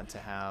didn't want to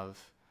have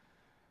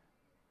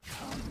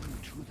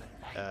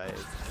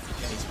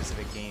any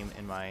specific game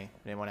in my... I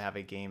didn't want to have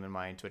a game in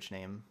my Twitch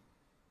name.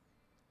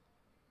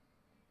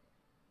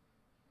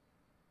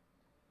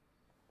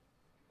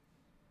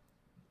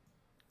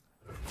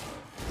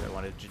 I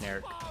wanted a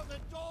generic Bar the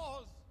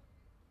doors.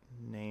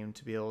 name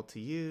to be able to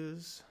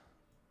use.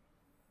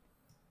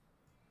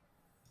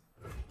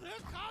 They're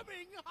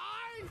coming.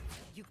 Hide.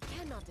 You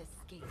cannot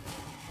escape.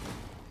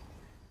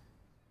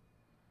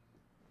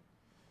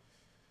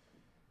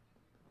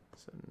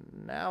 So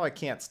now I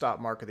can't stop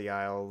Mark of the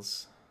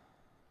Isles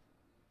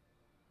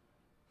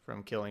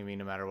from killing me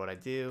no matter what I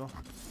do.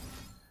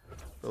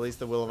 But at least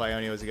the Will of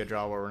Ionia was a good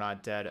draw where we're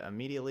not dead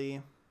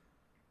immediately.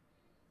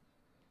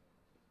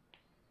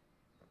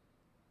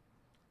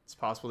 It's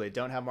possible they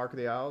don't have Mark of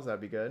the Isles.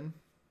 That'd be good.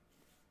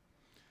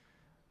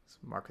 So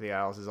Mark of the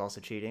Isles is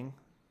also cheating.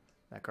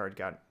 That card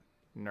got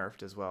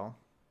nerfed as well.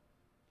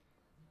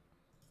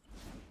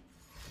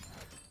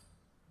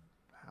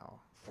 Wow.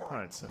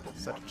 Opponent's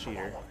such a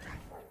cheater.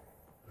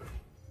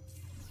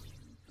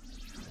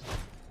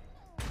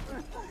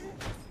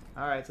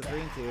 Alright, so 3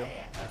 and 2.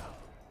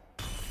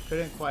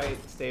 Couldn't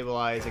quite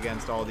stabilize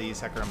against all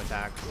these Hecarim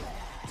attacks.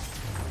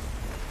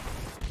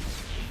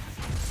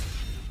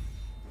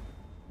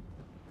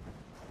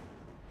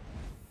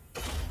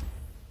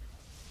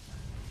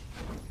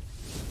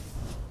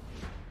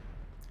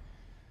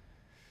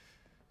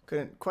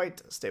 Couldn't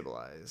quite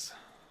stabilize.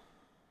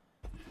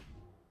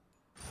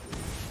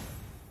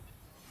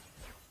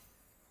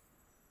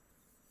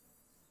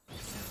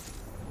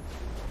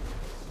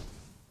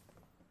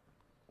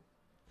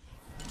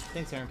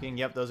 Thanks, Aaron King.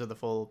 Yep, those are the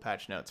full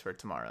patch notes for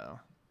tomorrow.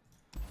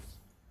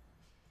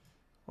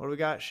 What do we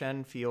got?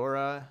 Shen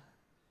Fiora.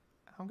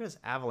 How good is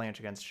Avalanche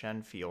against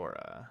Shen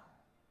Fiora?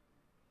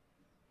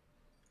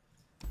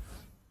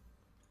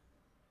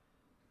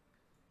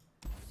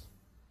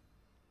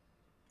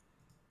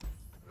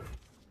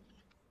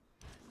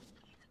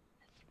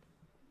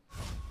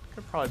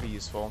 Could probably be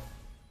useful.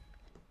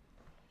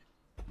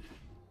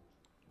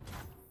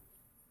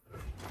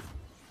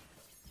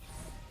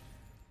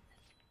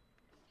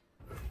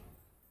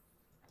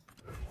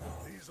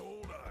 These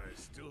old eyes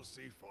still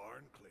see far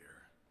and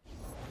clear.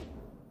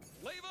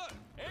 Flavor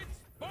and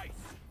spice.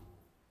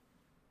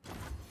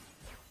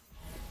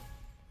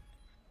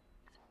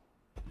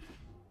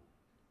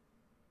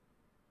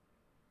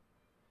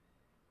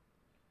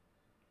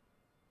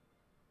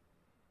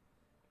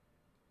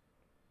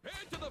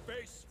 Hand to the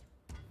face.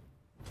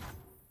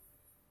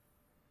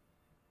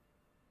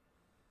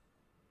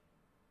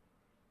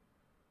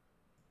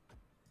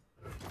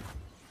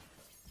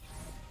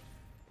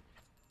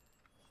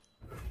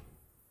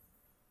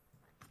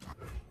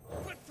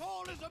 But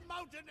tall as a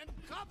mountain and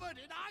covered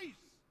in ice.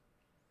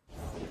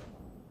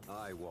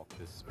 I walk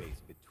the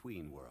space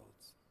between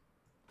worlds.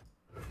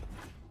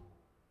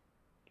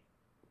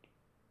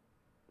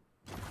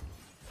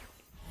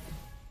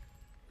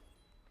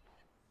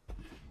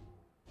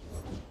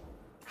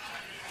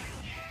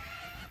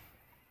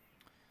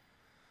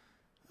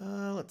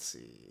 Let's let's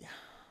see.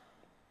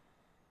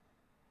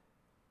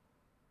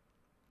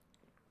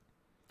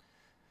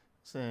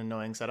 It's an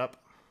annoying setup.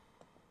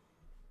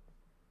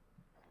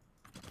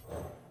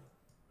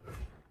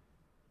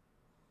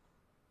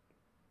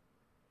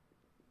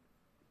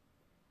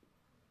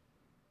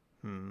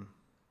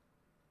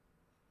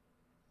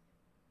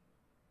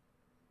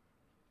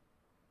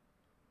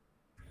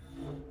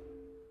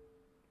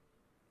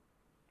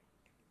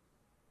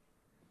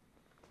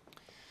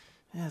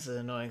 That's an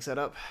annoying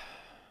setup.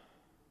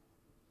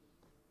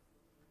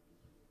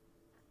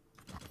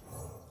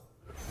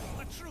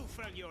 A true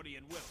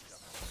Freljordian welcome.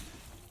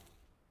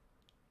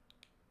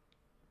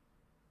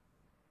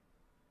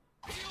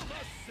 Feel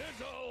the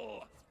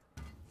sizzle!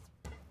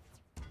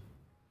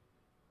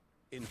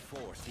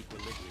 Enforce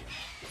equilibrium.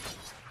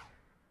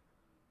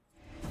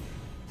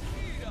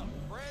 Eat up,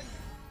 friend!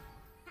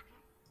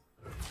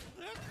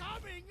 They're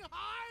coming!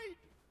 Hide!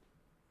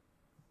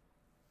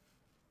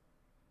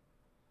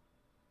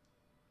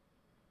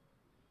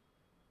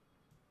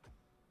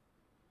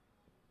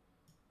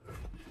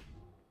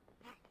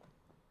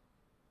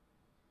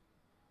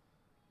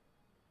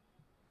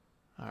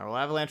 Alright, well,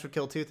 Avalanche would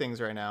kill two things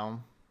right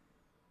now.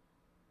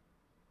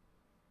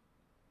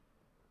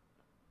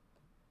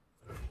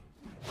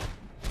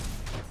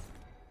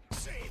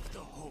 Save the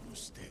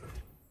homestead.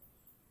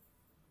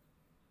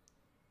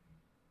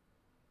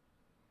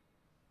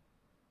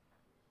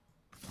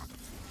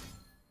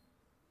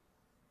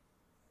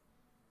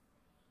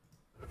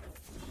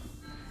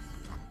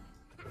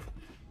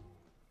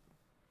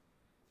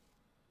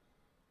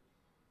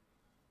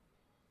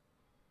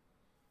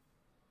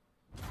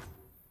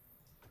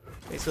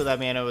 Okay, so that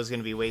mana was going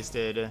to be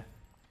wasted.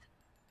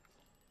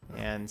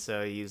 And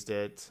so I used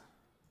it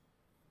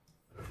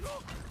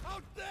Look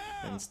out there!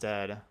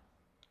 instead.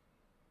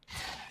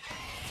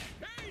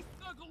 Taste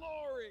the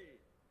glory!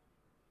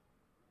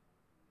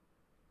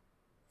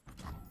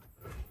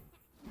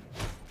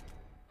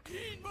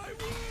 Heed my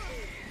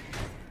word!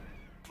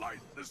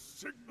 Light the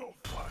signal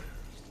fires.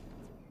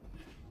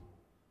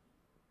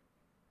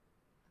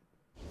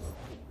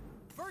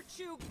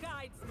 Virtue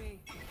guides me.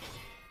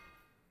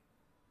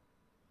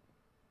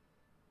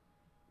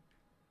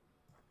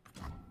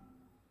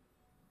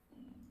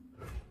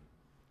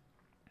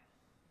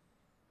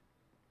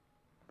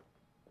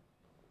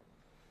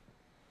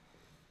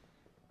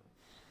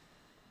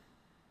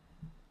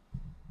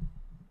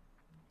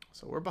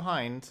 So we're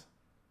behind.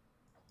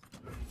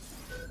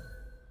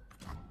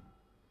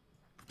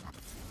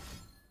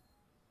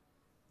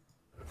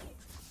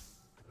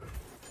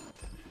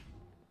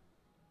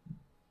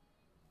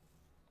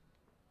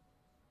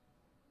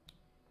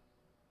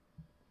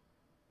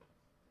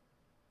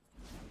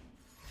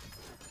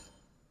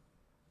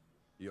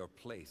 Your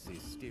place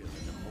is still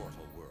in the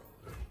mortal world.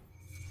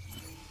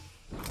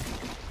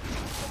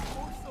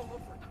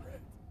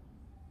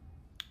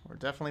 We're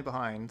definitely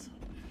behind.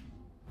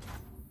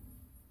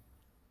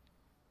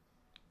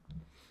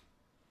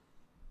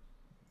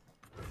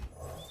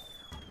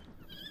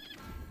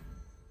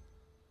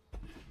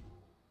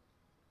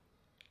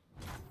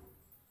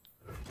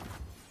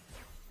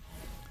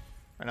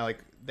 I know,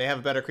 like, they have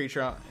a better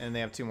creature and they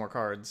have two more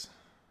cards.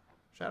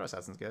 Shadow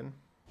Assassin's good.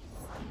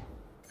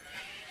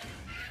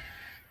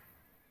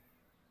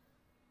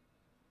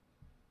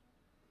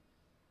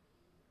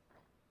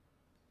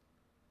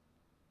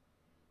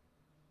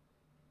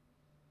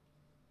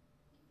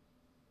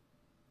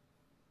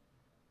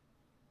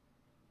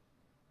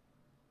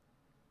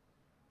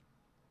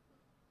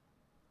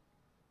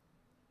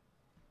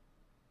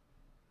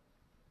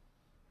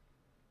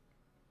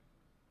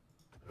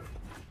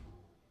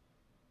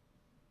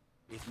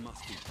 It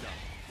must be done.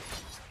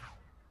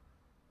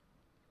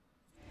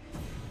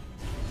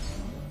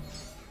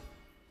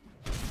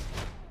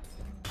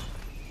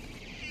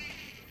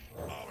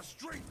 Our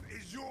strength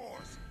is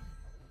yours.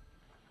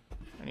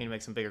 I need to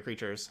make some bigger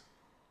creatures.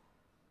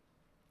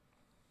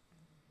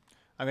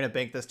 I'm going to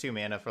bank this 2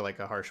 mana for like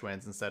a Harsh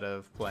Winds instead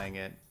of playing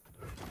it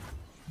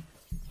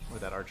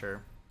with that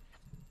Archer.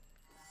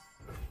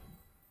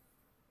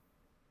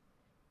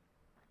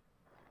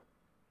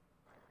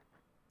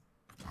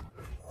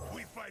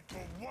 We fight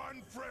for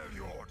one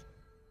Freljord.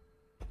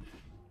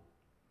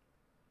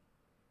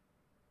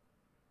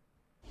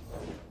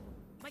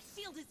 My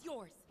shield is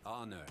yours.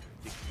 Honor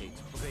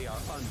dictates they are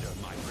under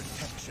my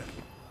protection.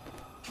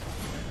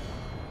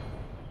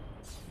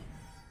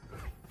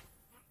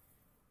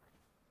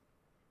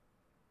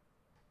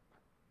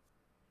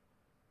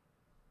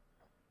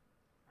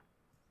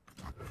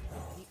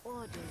 The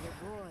order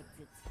rewards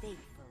its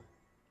faithful.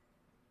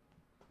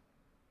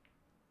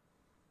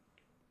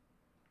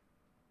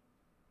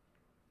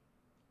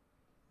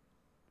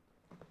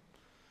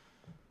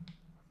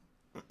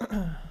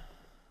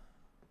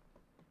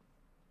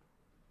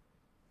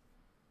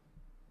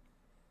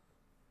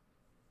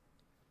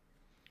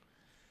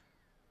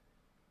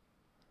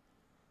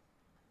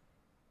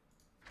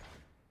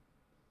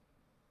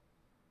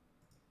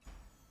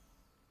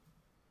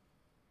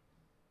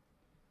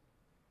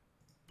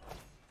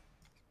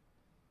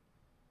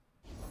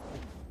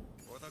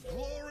 For the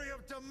glory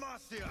of Tryndamere.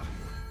 Demacia!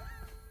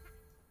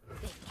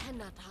 They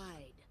cannot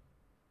hide.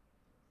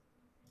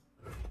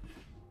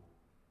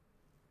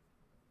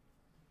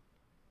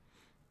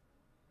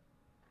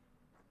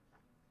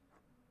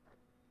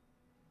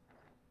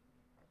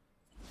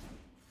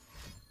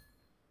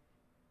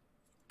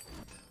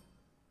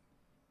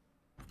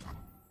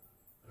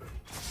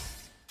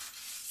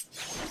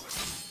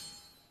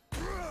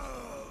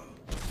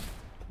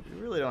 We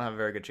really don't have a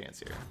very good chance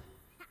here.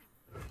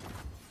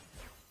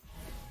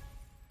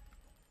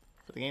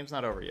 But the game's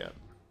not over yet.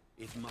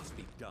 It must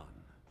be done.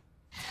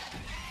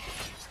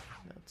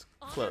 That's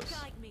Honor close.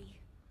 guide me.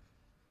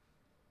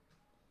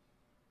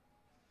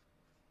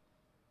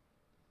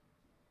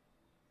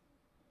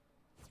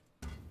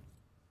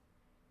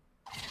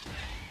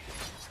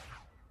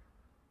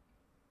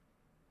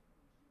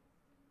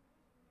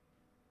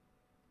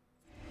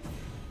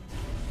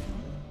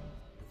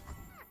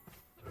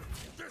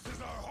 This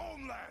is our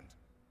homeland!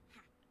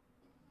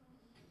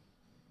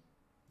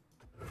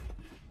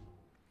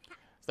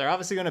 So they're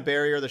obviously going to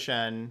barrier the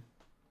Shen.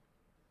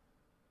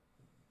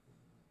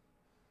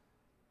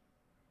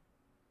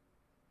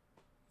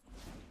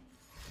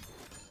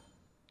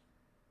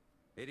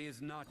 It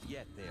is not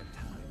yet their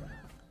time.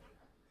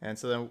 And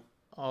so then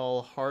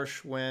all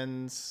harsh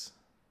winds.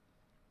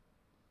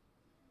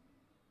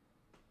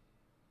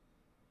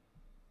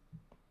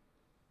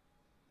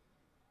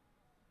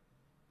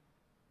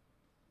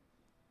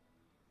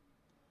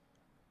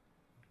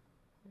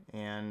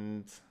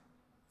 And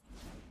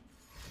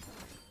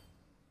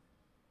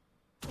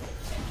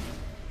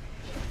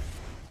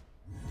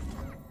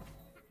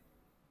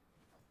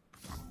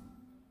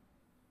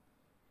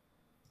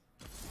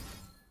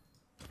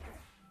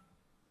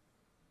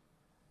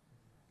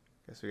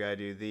guess we gotta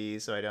do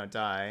these so I don't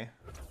die.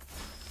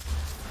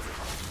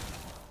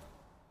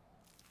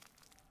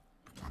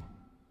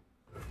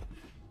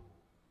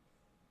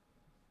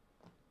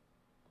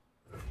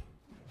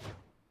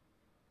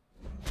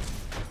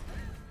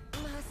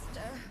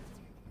 Master.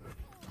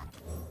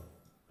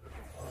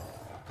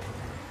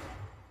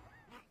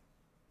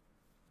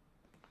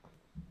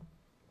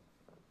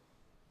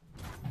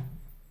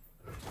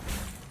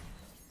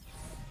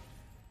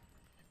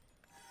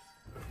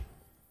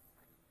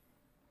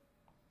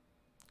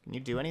 Can you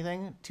do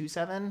anything?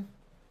 2-7?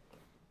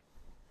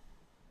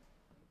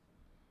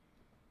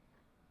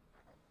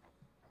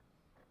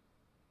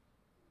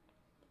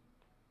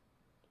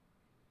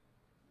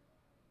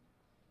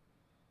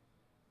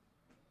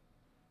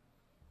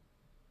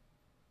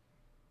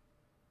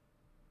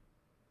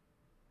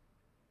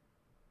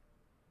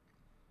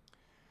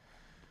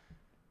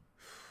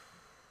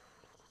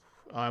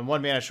 I'm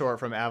 1 mana short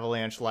from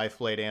Avalanche,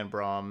 Lifeblade, and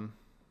Braum.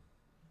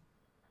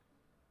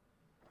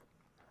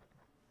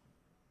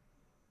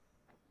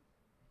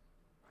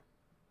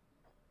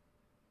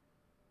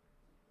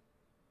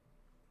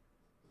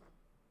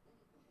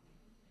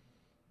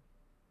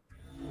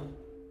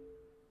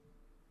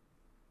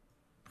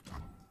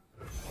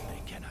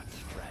 They cannot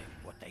strike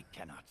what they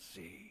cannot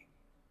see.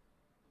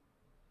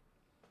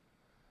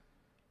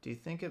 Do you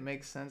think it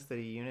makes sense that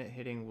a unit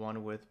hitting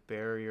one with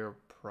barrier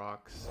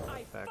procs I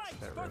effects fight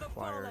that for the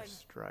require fallen.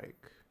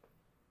 strike?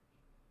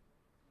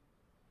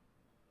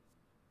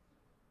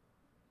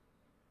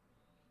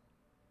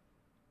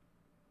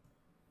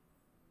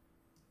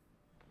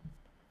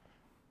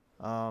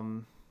 I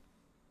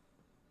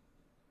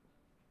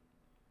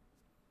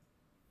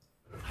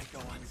go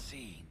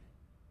unseen.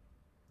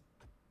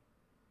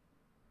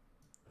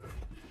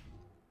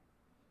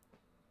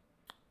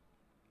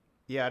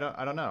 Yeah,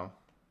 I don't know.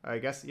 I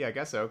guess I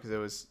guess so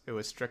because it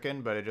was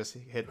stricken, but it just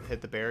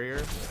hit the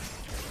barrier.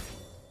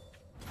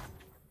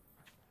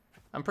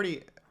 I'm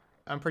pretty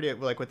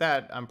like with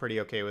that. I'm pretty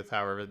okay with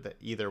however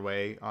either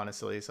way,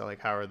 honestly. So like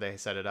however they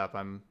set it up,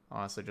 I'm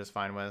honestly just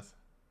fine with.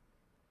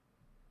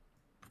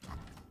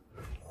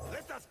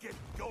 Let us get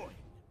going!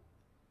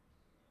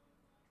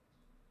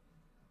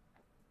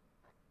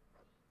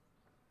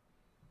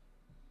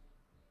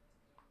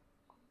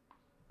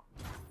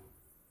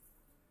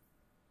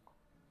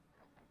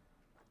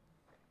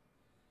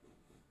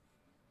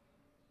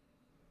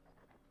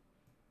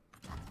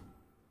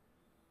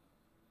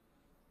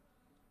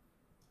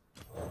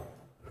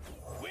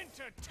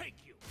 Winter take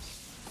you!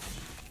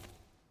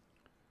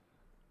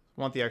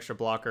 Want the extra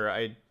blocker?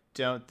 I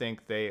don't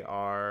think they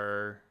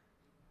are.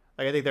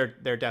 Like I think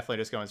they're definitely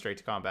just going straight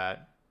to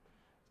combat.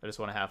 I just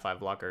want to have 5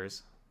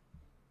 blockers.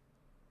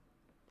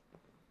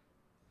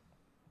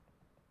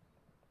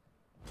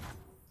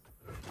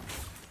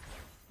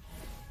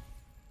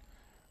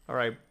 All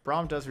right,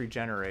 Braum does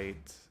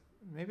regenerate.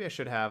 Maybe I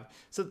should have.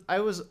 So I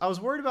was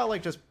worried about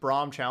like just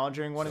Braum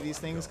challenging one of these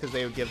things because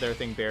they would give their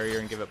thing barrier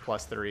and give it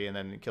 +3 and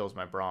then it kills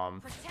my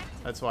Braum.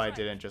 That's why I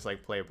didn't just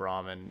like play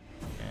Braum and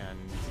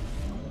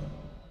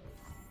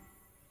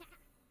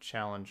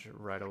challenge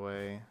right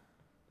away.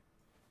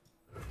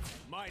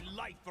 My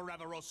life for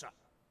Avarosa!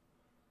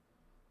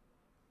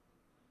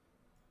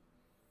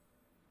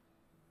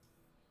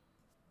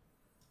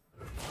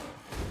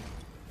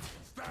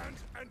 Stand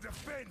and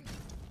defend!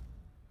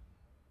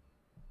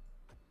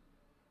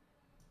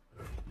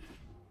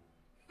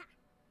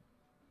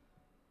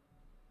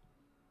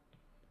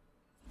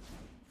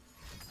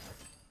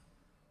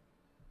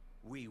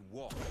 we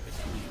walk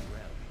between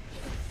realms.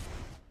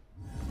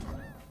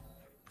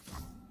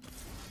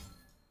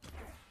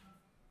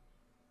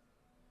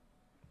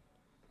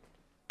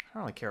 I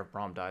don't really care if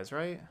Braum dies,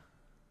 right?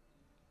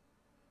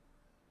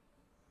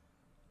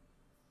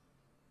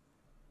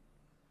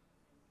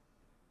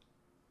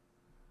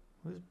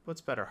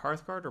 What's better,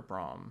 Hearthguard or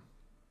Braum?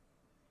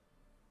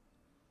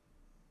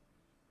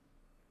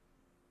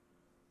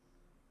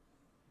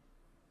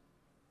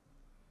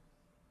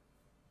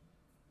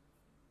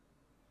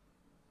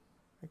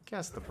 I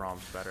guess the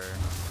Braum's better.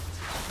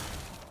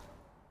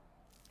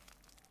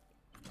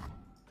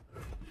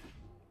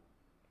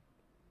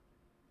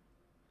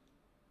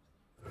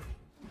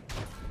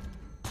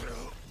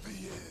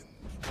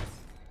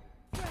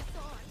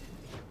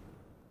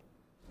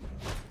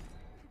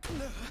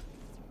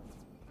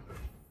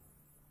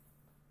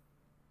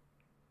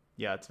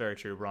 Yeah, it's very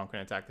true. Braum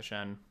can attack the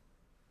Shen.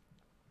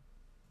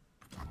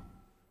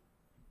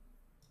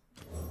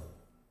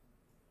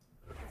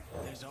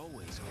 There's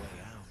always a way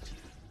out.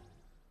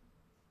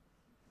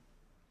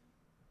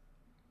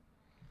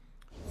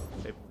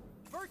 They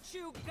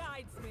Virtue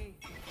guides me.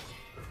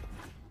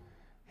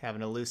 have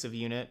an elusive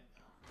unit.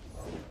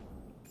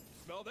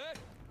 Smell that?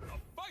 A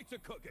fight's a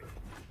cooking.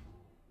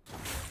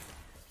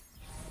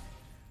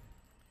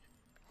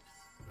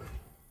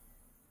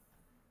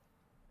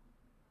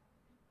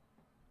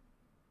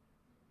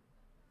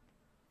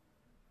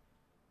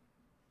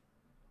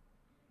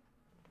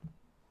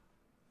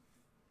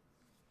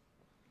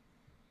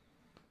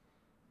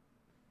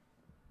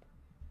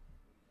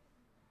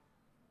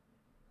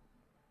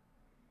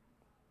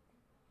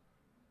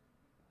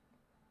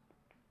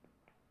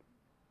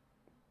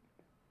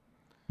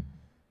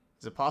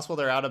 Is it possible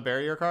they're out of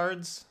barrier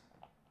cards?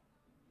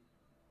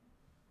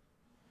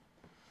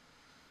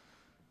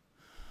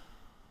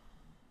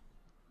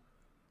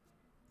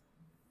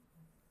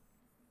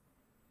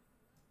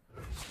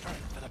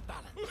 For the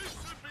balance. We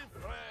should be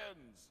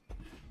friends.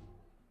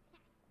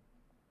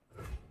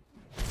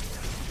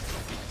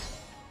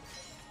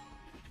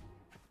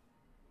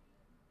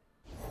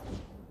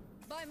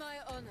 By my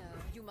honor,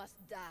 you must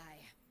die.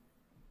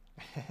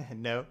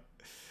 No.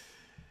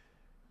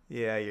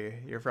 Yeah,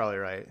 you're probably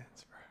right.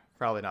 It's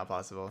probably not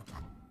possible.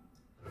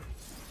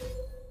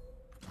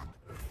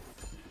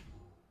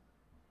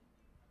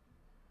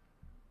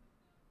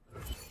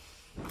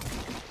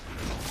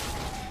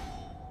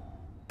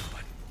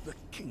 The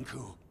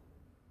Kinku.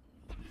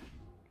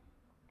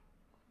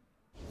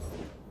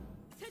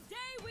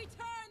 Today we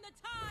turn the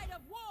tide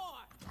of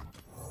war.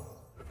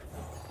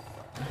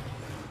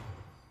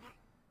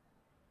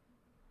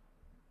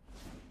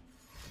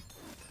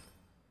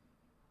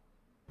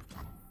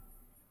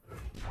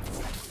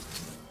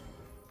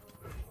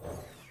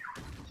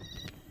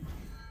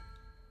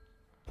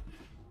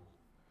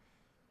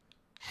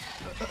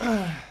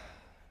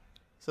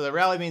 So the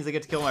rally means they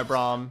get to kill my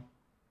Braum.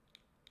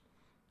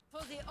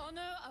 For the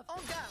honor of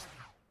Ongar.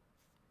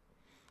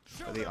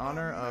 For the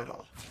honor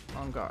of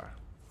Ongar.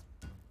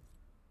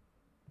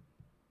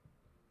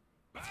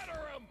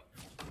 Batter him.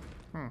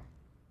 I feel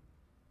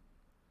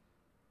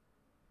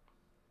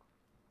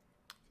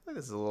like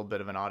this is a little bit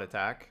of an odd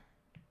attack.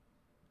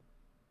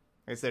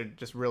 I guess they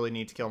just really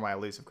need to kill my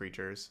elusive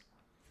creatures.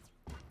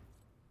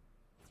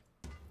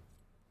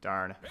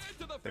 Darn.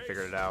 They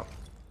figured it out.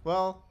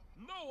 Well,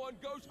 No one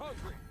goes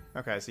hungry.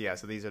 okay, so yeah,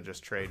 so these are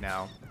just trade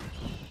now.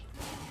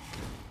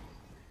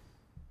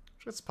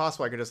 It's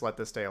possible I could just let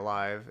this stay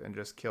alive and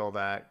just kill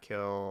that,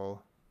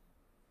 kill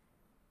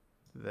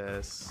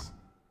this.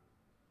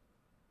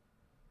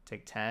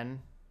 Take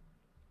 10.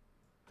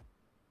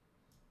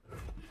 So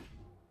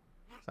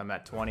I'm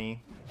at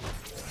 20.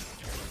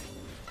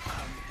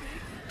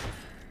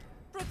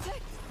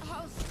 Protect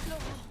House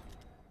Laurent.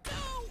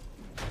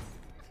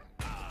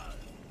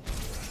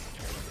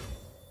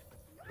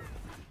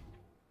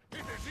 It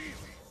is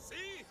easy,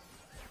 see?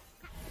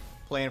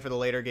 Playing for the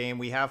later game.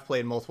 We have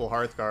played multiple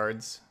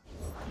Hearthguards.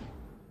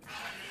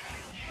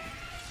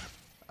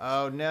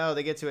 Oh no,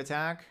 they get to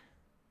attack?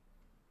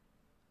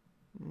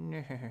 No.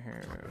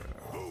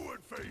 Who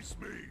would face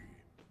me?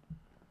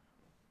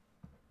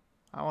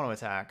 I want to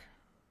attack.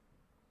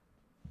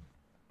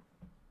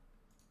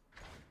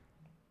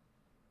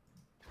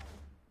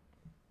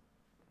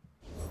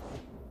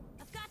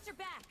 I've got your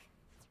back.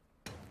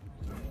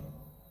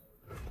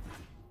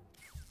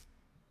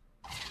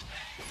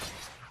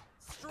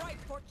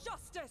 Strike for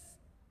justice.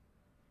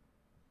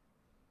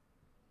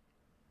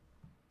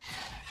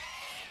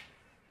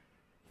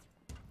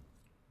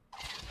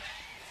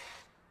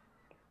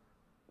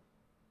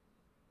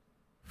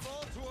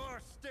 Fall to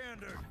our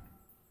standard.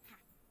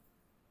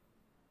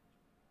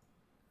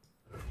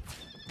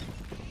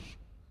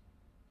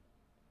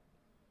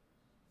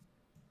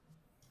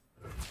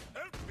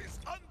 Help is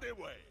on the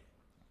way.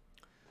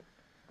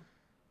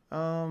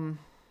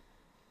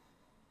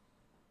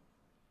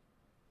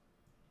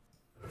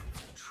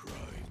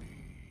 Try me.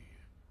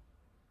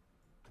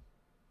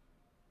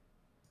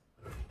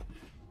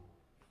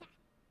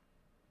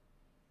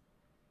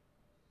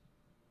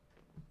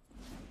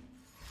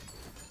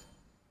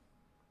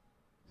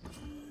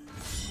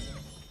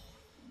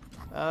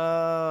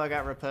 Oh, I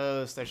got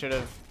riposte. I should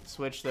have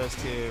switched those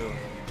two.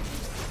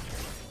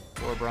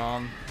 Poor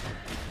Braum.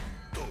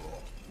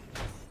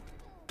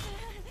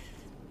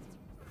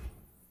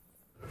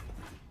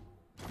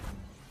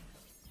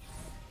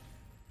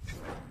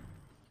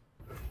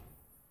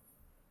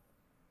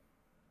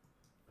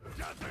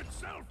 Death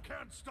itself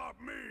can't stop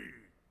me!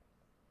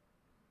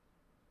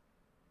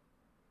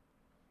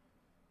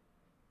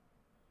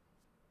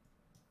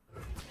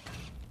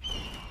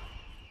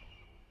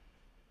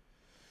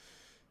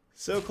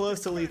 So close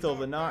to lethal,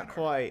 but not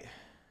quite.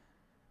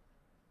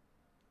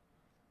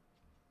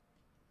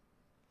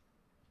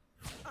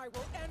 I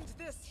will end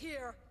this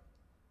here.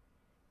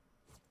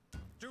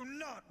 Do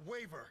not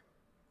waver.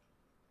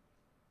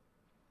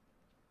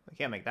 I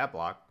can't make that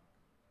block.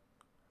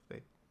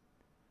 They...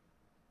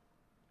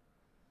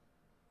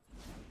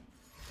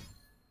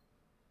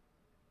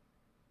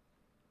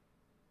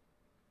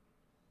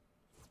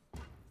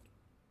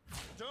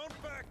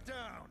 Don't back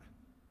down.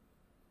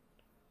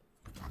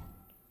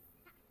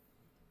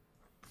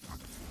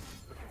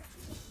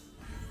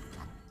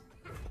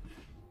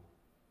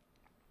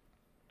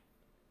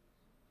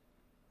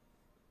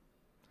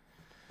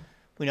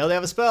 We know they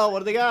have a spell. What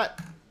do they got?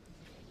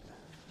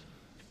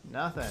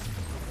 Nothing. I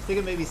was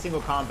thinking maybe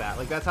single combat.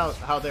 Like, that's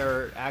how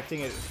they're acting.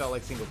 It felt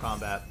like single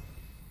combat.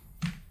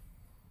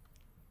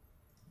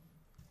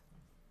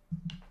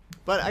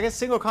 But I guess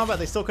single combat,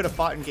 they still could have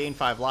fought and gained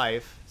 5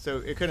 life. So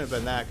it couldn't have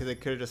been that, because they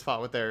could have just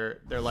fought with their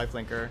life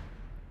linker.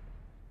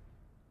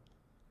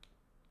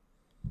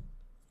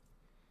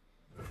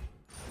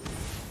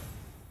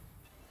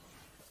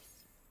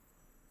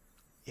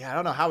 Yeah, I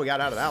don't know how we got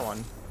out of that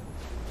one.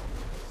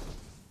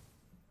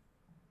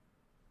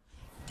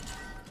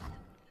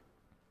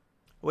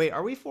 Wait,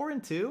 are we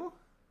 4-2?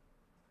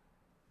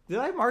 Did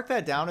I mark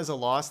that down as a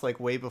loss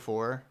like way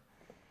before?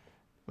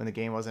 When the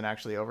game wasn't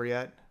actually over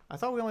yet? I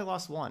thought we only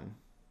lost 1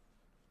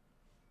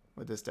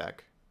 with this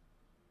deck.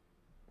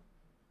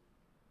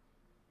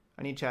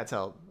 I need chat's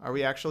help. Are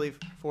we actually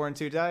 4-2?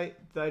 Did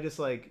I just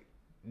like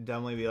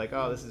dumbly be like,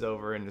 oh, this is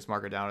over, and just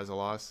mark it down as a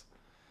loss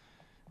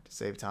to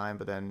save time,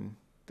 but then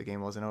the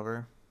game wasn't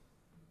over?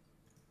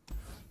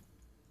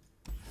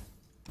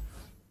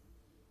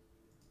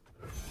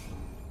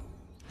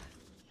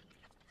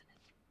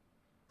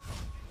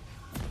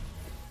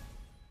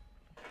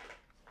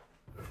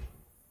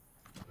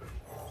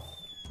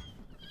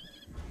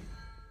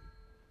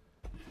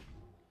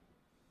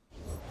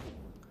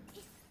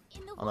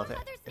 I don't know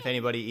if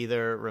anybody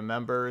either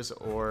remembers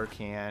or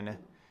can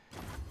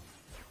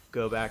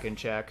go back and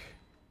check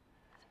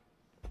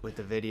with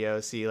the video,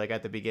 see like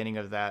at the beginning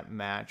of that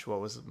match what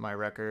was my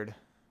record.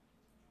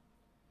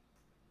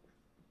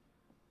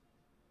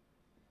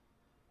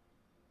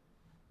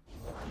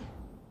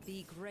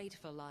 Be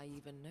grateful I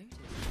even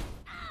noticed.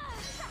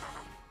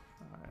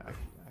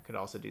 I could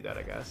also do that,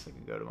 I guess. I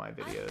could go to my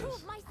videos. I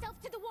prove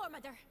myself to the War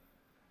Mother.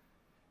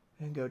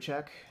 And go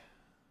check.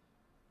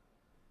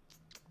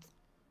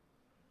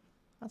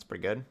 That's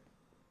pretty good.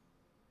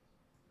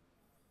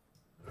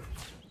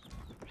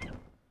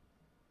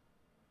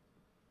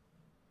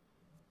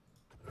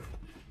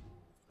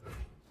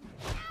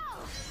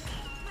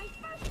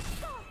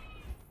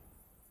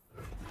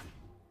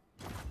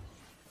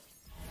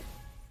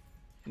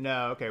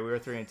 No, okay, we were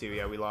 3-2.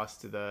 Yeah, we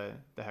lost to the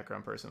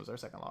Hecarim person. It was our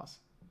second loss.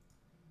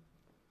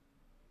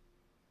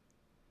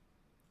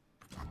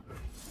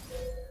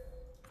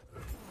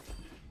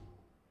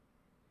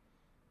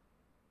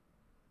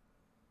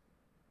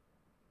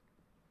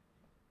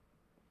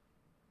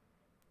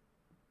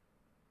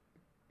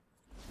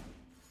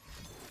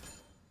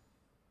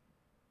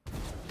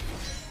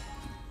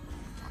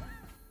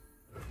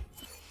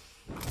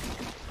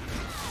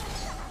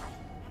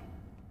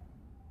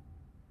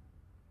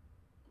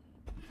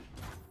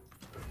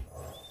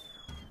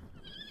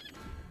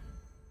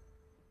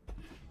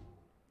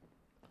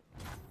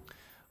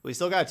 We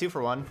still got a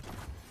 2-for-1.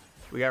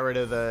 We got rid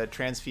of the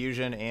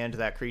transfusion and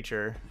that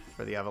creature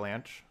for the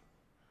avalanche.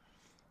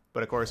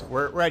 But of course,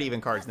 we're at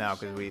even cards now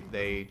because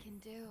they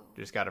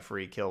just got a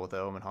free kill with the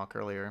Omen Hawk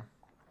earlier.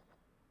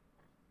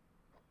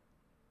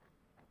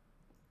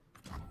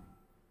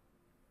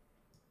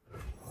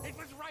 It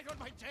was right on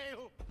my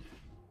tail.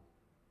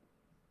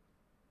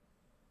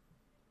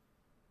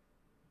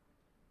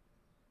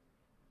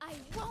 I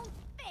won't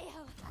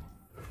fail.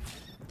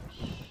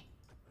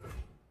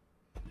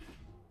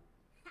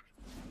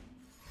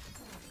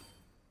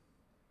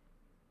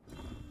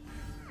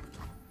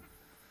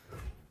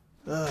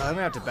 I'm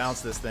gonna have to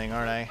bounce this thing,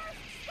 aren't I?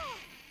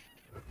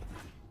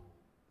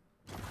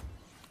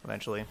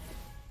 Eventually.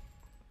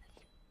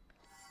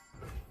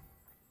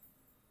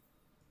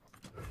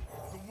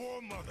 The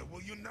War Mother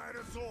will unite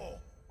us all.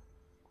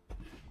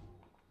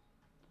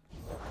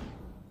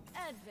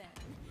 Advent,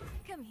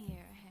 come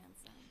here,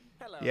 handsome.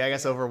 Hello, Yeah, I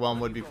guess dear. Overwhelm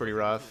What would be do you pretty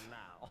want to rough. do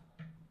now?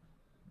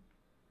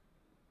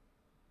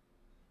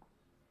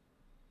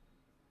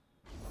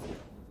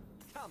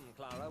 Come,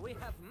 Clara, we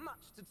have much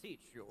to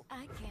teach you.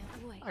 I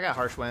can't wait. I got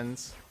Harsh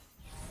Winds.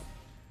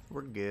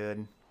 We're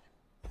good.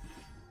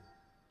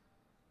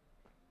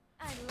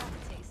 I love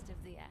taking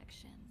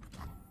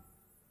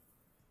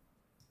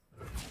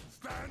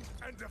Stand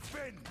and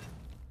defend!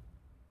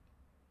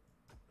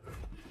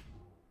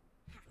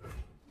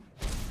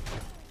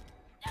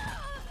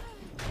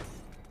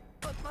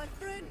 But my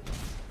friend...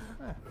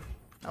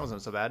 That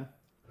wasn't so bad.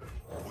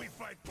 We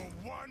fight for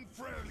one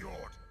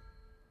Freljord!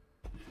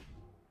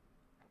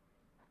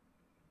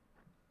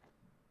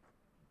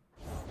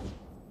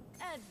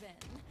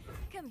 Advent,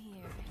 come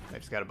here. I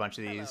just got a bunch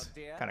of these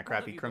kind of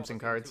crappy Crimson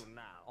cards.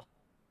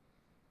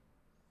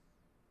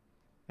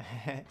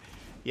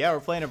 Yeah,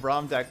 we're playing a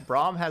Braum deck.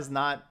 Braum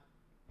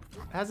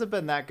hasn't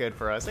been that good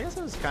for us. I guess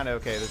it was kind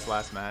of okay this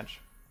last match.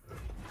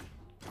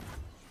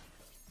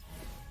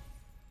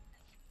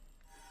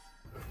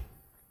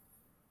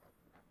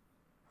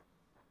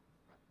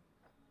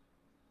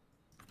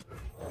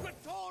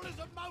 But tall as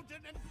a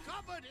mountain and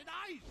covered in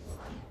ice!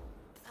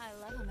 I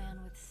love a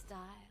man with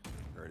style.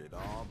 Heard it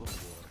all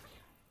before.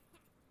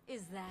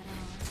 Is that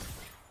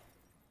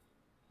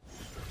all?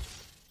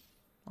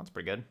 That's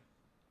pretty good.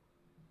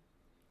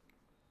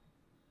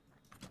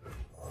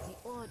 The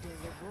order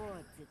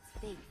rewards its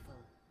faithful.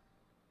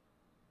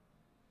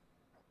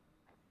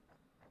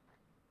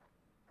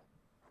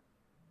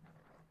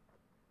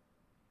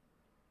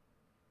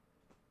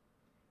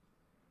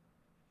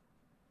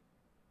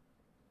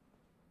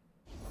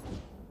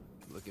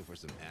 Looking for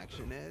some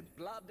action, Ed?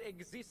 Blood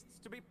exists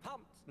to be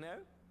pumped, no?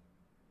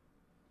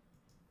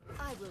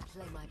 I will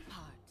play my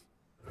part.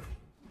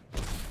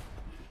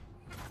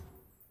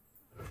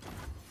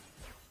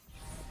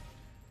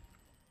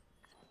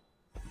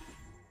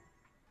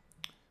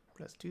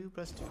 +2,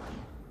 +2.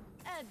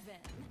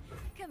 Advent,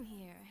 come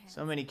here.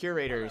 So many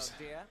curators.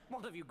 Hello, dear.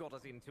 What have you got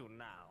us into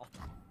now?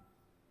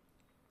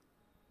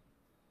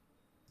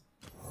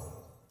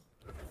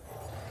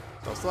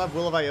 So I'll still have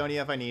Will of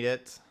Ionia if I need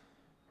it.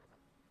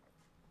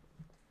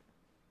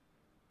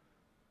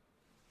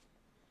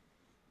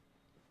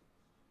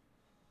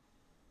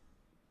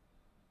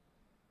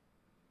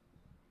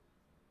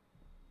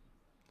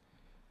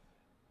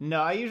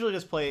 No, I usually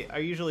just play. I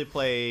usually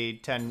play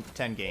 10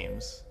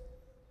 games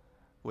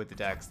with the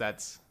decks.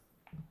 That's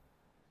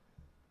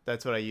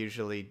what I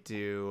usually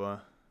do.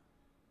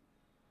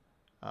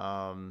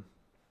 That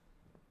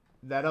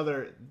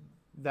other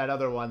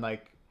one,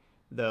 like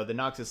the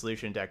Noxus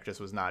Solution deck, just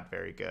was not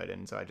very good,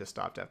 and so I just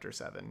stopped after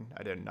 7.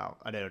 I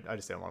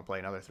just didn't want to play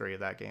another 3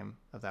 of that game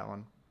of that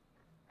one.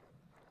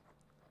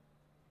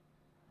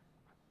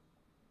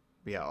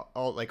 But yeah,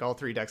 all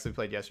 3 decks we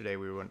played yesterday,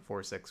 we went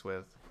 4-6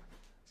 with.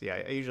 So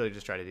yeah, I usually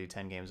just try to do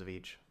 10 games of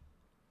each.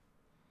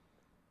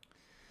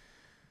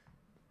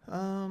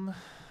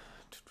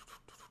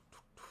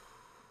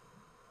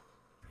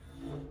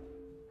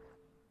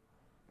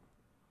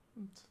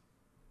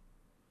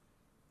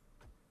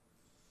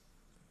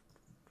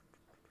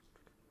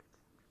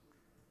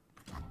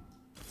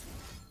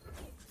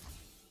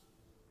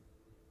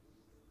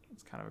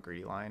 It's kind of a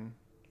greedy line.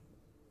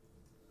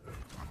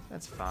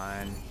 That's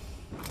fine.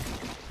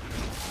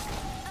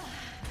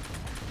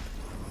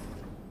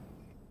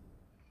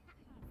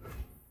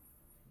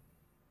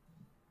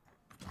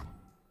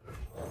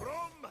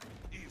 Braum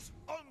is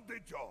on the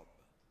job.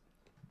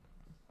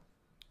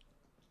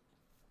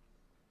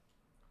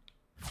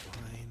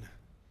 Fine.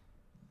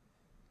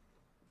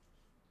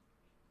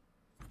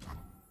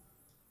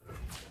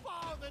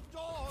 Bar the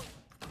doors!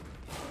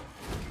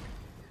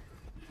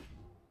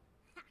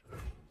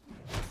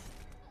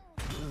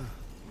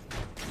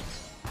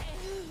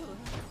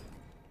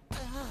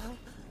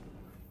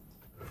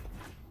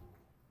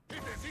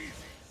 It is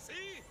easy,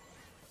 see?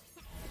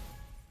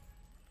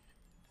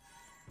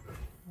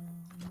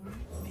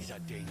 These are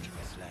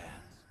dangerous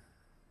lands.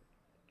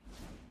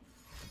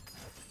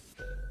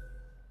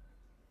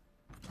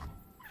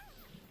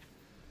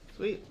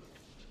 Sweet.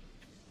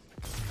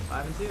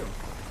 5 and 2.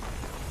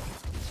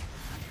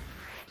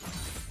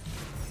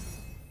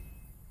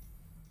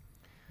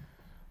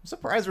 I'm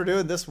surprised we're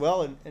doing this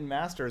well in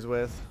Masters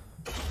with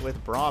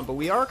Braum, but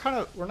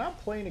we're not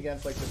playing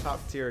against like the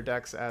top tier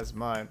decks as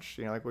much.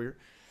 You know, like we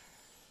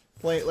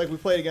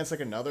played against like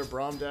another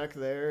Braum deck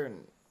there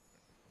and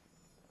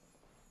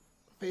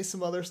faced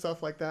some other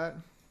stuff like that.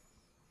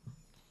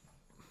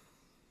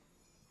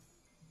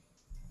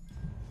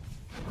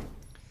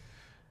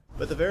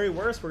 But the very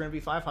worst, we're going to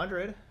be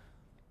 500.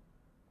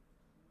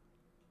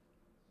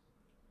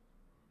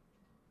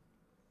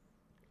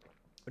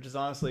 Which is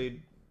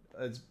honestly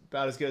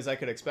about as good as I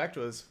could expect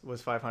was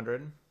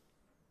 500.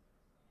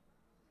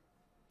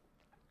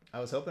 I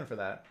was hoping for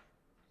that.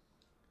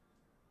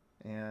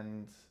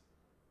 And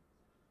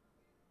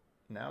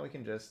now we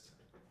can just...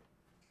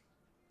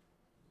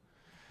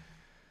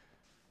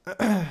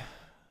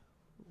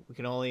 we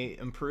can only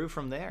improve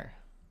from there.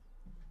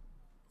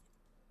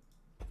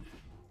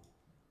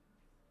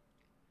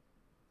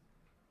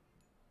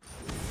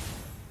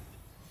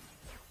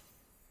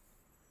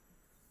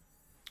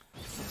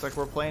 Looks like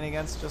we're playing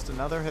against just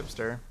another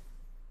hipster.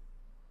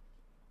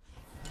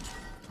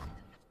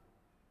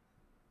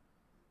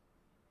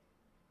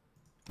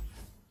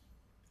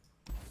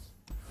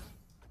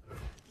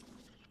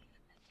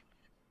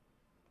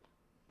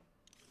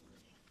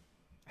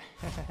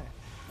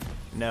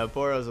 No,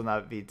 Poros will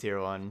not be tier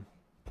 1.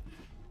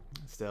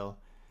 Still.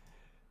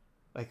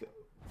 Like,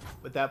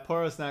 with that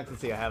Poro Snacks,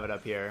 let's see, I have it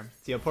up here.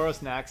 So, you know, Poro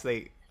Snacks,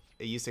 it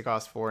used to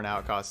cost 4, now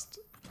it costs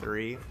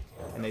 3.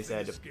 And they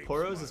said,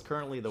 Poros is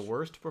currently the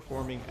worst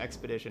performing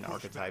expedition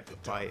archetype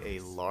by a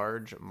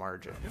large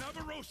margin. In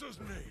Avarosa's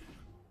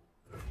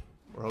name.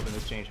 We're hoping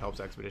this change helps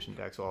expedition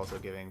decks while also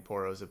giving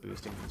Poros a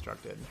boost in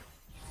constructed.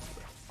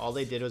 All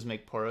they did was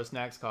make Poro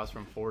Snacks cost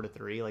from 4 to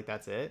 3, like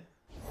that's it?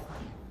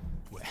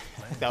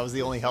 That was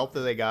the only help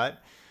that they got?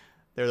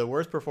 They're the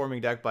worst performing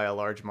deck by a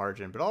large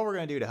margin, but all we're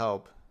going to do to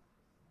help...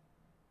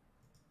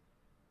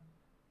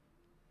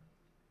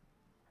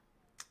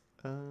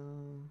 A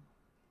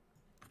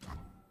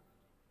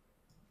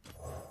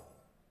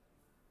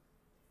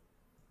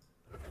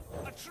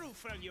true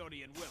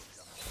Freljordian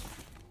welcome.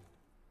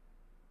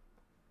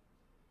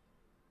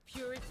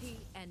 Purity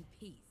and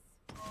peace.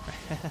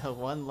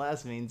 One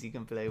less means you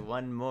can play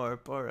one more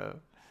Poro.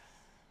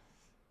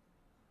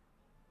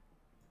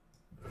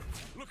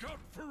 Look out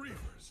for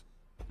Reavers.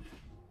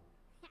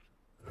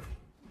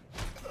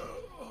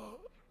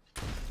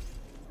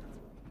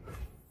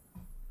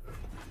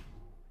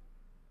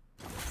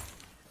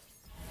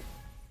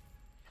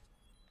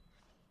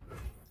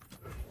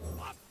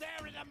 Up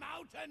there in the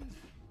mountains.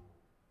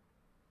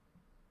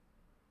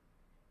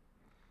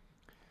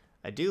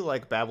 I do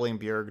like Babbling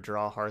Bjerg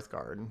draw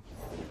Hearthguard.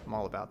 I'm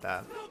all about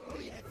that.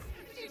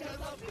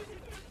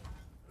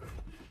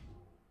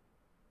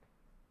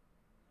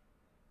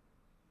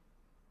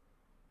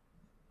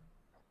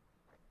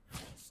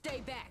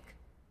 Stay back.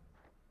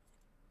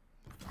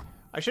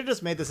 I should have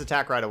just made this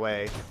attack right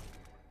away.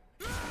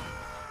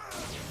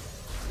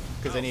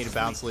 Because I need a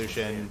bounce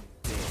solution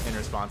in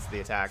response to the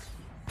attack.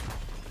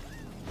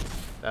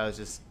 That was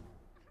just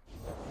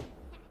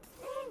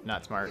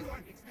not smart.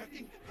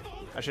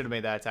 I should have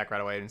made that attack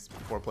right away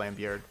before playing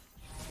Bjerg.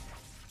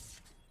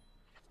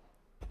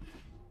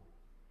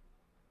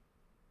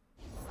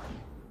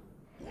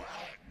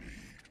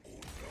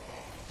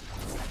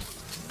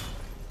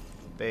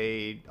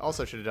 They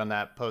also should have done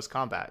that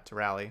post-combat to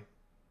rally.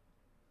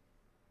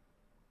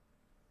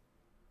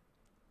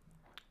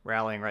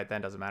 Rallying right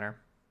then doesn't matter.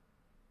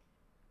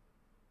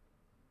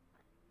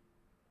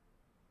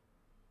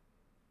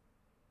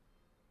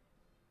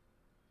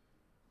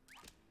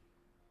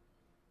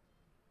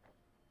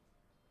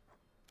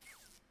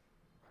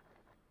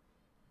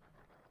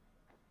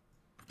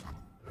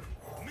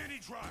 Many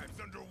tribes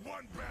under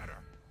one banner.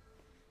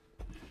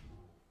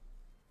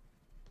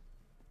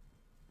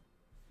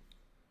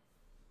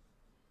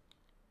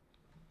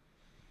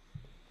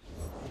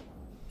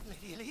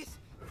 Lady Elise,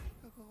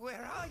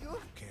 where are you?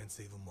 Can't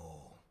save them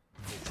all.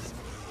 This is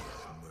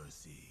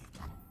mercy.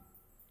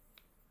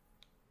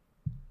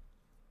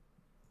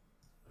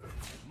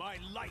 My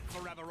life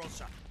for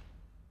Avarosa.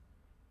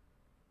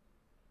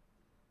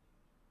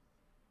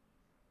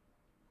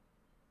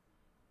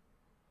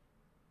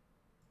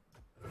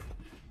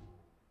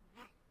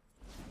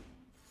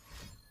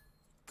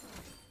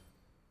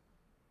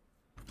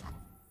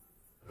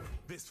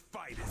 This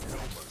fight is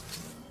over.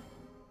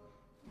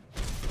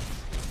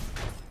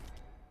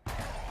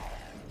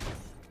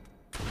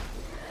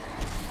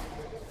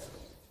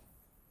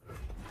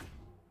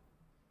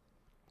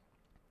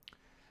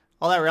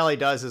 All that rally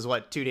does is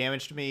what, 2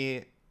 damage to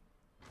me?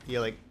 You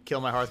like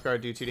kill my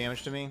Hearthguard, do 2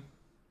 damage to me?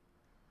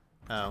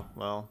 Oh,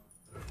 well.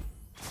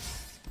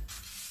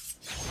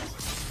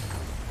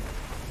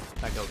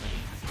 That killed me.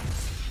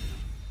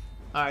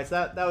 Alright,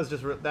 so that was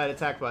just that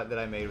attack bot that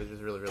I made was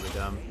just really, really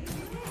dumb.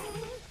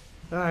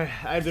 Alright,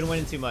 I had been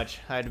winning too much.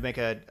 I had to make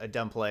a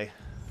dumb play.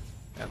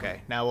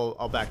 Okay, now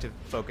I'll back to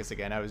focus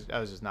again. I was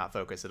just not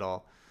focused at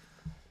all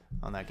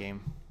on that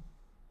game.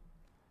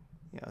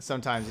 You know,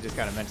 sometimes you just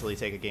kind of mentally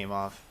take a game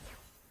off.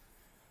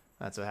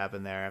 That's what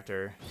happened there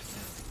after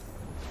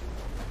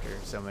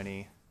so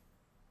many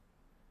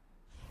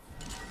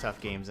tough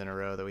games in a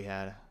row that we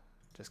had.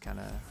 Just kind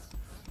of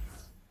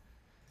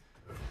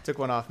took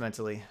one off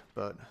mentally,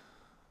 but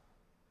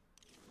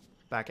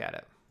back at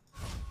it.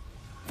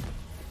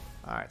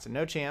 All right, so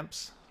no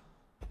champs.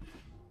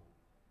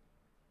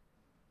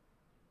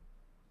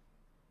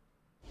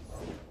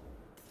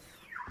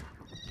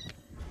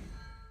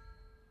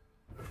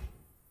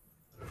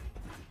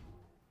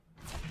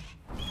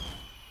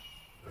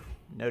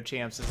 No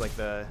champs is like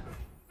the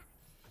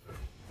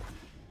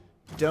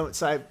don't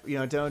side, you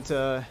know, don't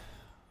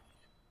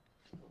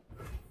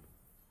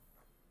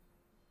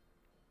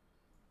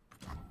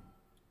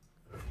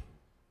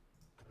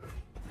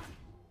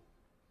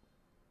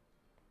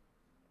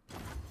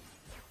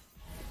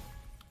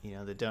you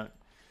know, the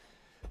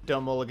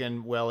don't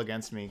mulligan well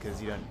against me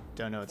because you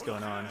don't know what's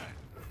going on.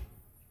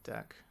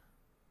 Deck.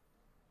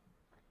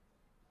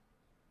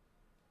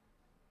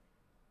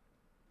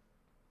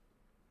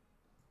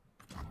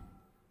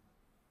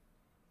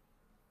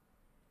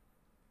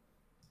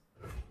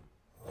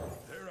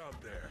 They're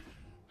out there.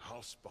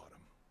 I'll spot them.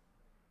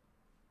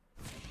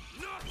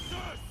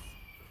 Noxus!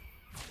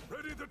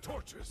 Ready the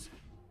torches.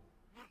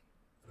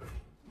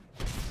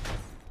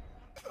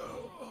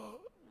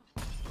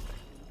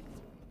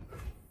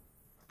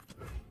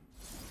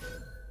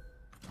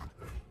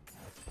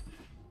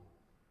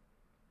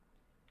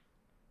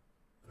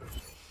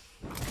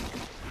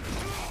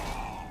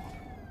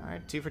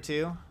 2 for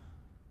 2.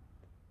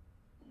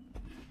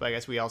 But I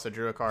guess we also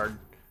drew a card.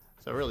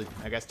 So really,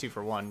 I guess 2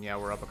 for 1. Yeah,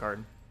 we're up a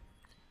card.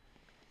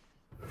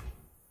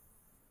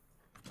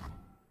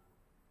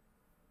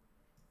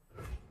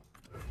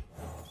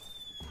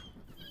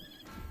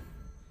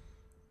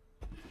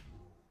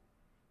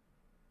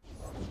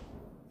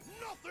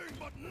 Nothing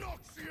but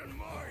Noxian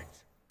might!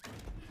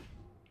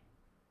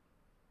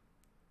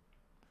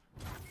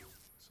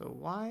 So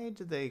why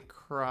did they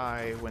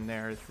cry when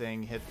their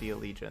thing hit the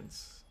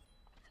allegiance?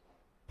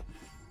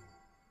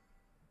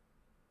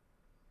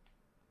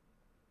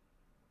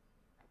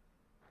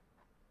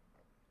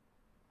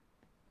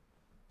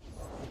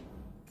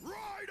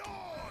 Ride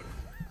on!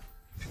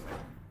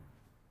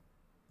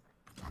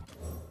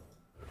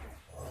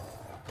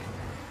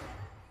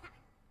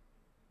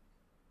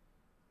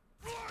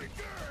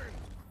 Flanking!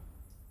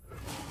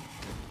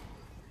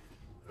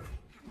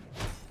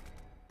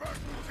 Back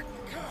to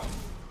camp!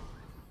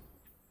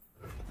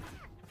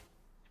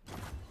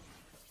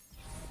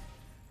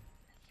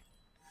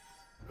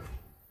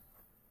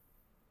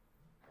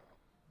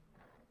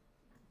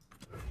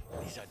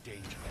 These are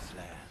dangerous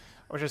lands.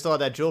 I wish I still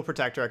had that Jewel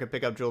Protector. I could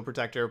pick up Jewel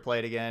Protector, play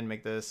it again,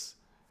 make this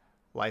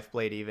Life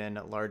Blade even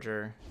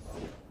larger.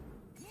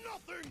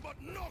 Nothing but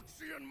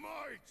Noxian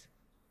might!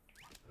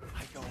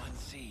 I go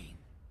unseen.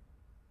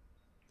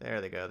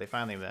 There they go. They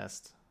finally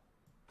missed.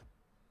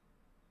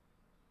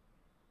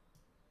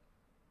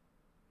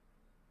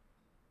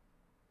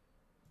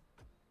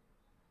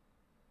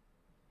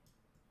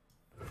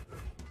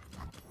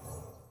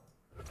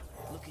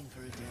 Looking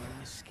for a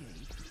daring escape?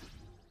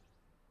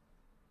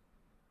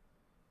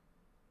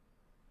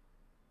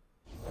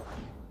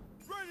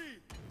 Ready!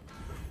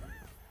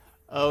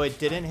 Oh, it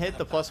didn't hit?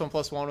 The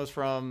 +1/+1 was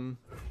from...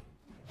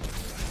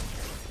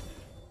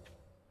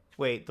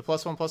 Wait, the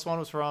 +1/+1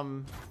 was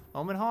from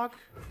Omen Hawk?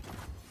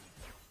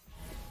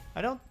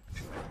 I don't...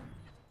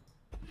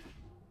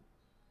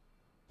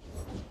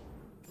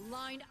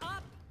 Line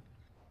up.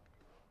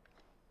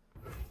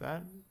 Is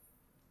that...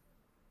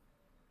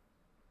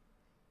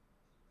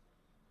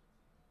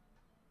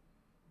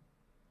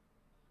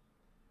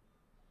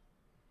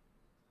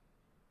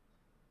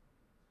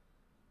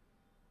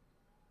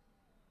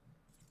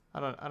 I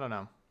don't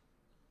know.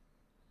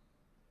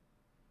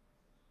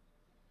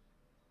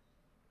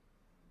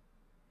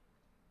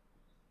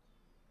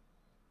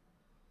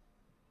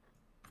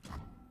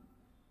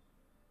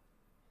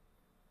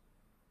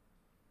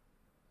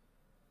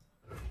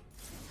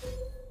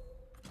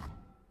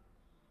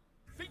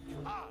 Think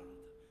hard!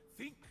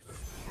 Think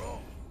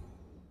strong!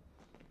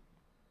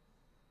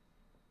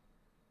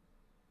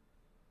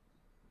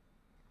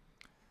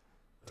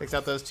 Takes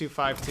out those 2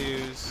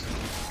 5/2s.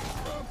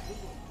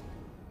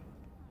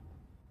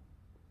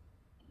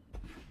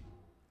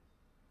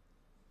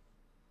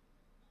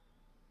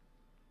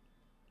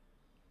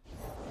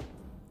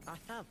 I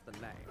have the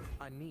name.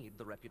 I need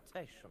the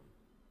reputation.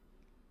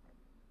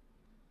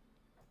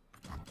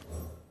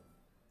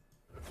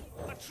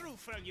 A true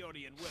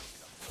Freljordian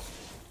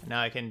welcome.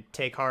 Now I can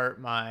take heart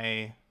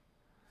my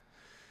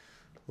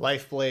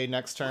Life Blade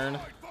next turn.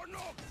 Ride for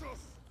Noxus!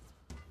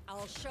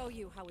 I'll show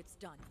you how it's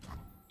done.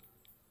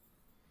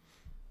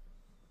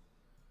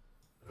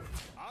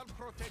 I'll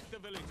protect the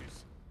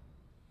villages.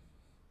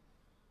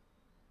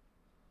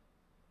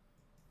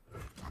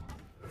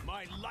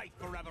 My life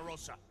for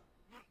Avarosa.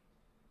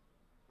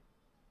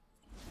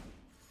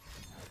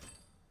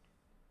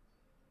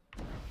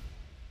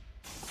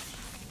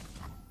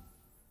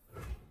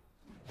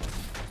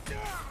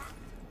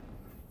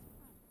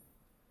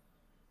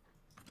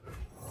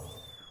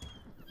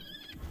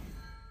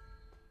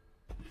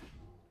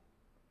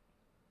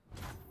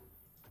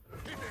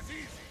 It is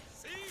easy,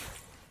 see?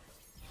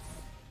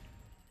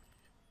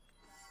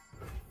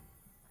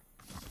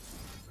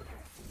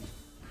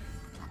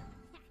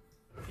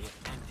 The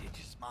advantage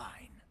is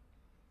mine.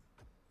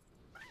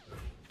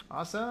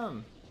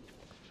 Awesome.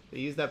 They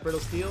used that Brittle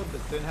Steel,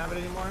 but didn't have it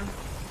anymore.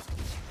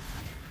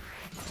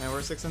 And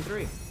we're 6 and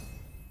 3.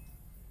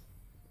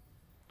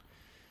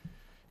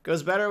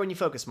 Goes better when you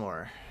focus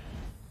more.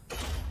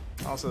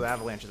 Also, the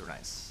avalanches were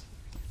nice.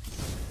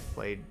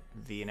 Played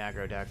V and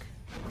aggro deck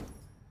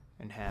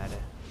and had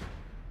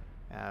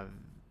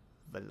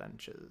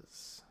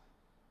avalanches.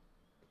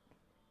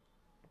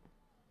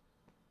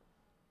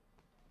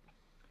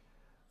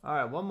 All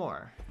right, one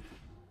more.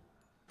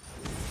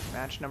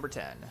 Match number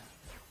 10.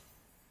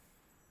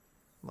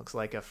 Looks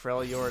like a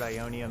Freljord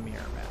Ionia mirror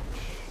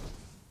match.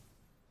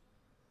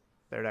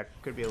 Their deck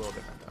could be a little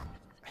different though.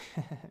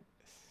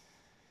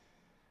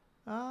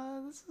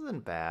 This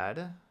isn't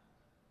bad.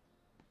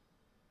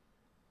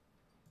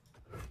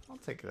 I'll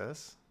take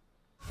this.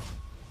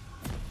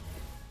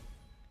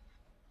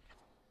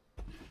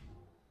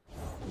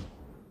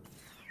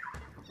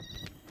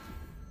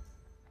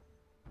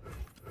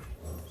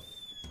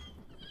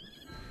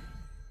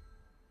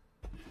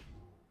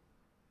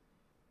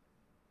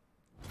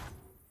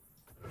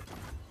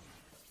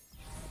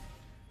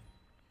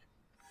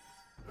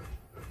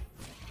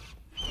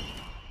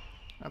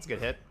 That's a good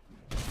hit.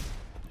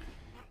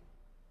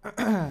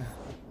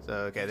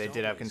 So Okay, they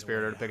did have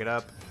Conspirator to pick it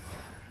up.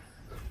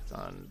 It's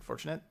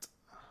unfortunate.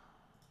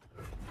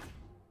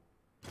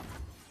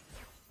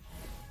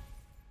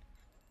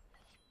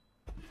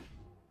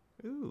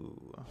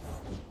 Ooh.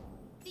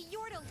 The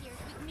Yordle here's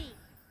with me.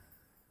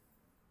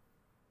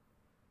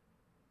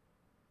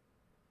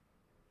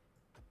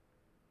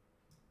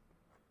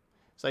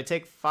 So I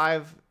take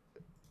 5.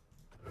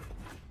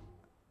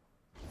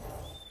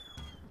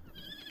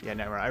 Yeah,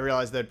 never mind. I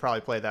realized they'd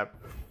probably play that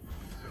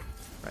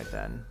right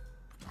then.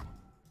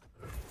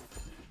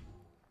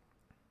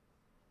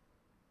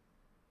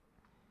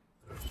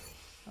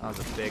 That was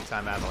a big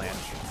time avalanche.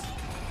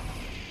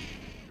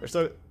 They're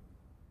so,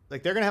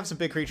 like, they're gonna have some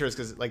big creatures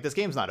because, like, this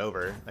game's not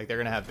over. Like, they're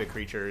gonna have big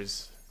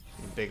creatures,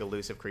 big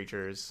elusive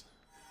creatures.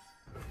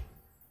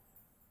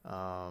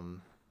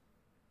 Silent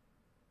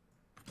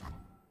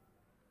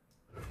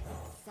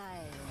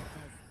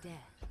as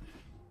death.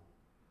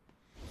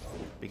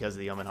 Because of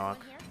the Omen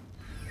Hawk.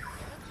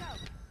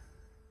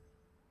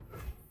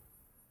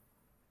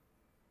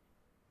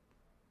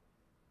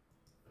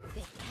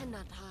 They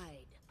cannot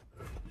hide.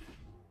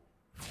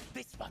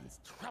 This one's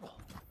trouble.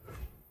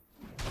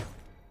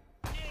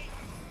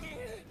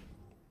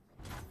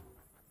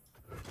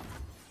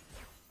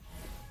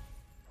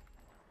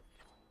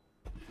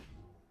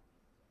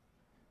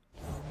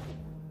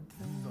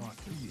 Not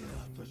fear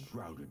the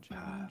shrouded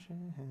path.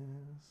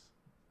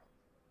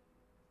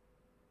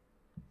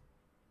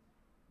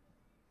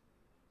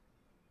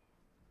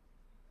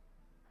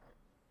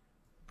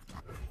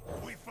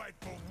 We fight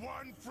for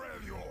one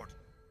Freljord.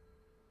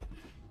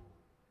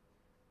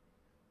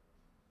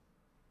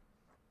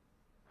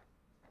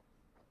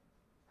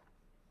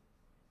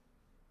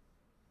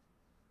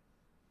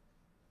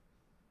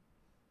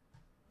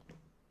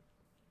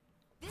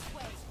 This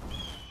way.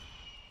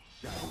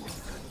 Shadow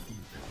can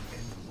even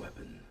end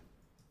weapon.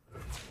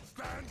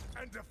 Stand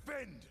and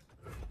defend.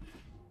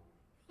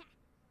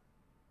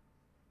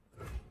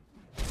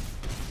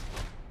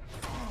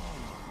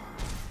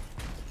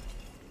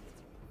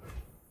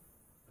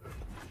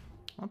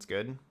 That's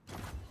good.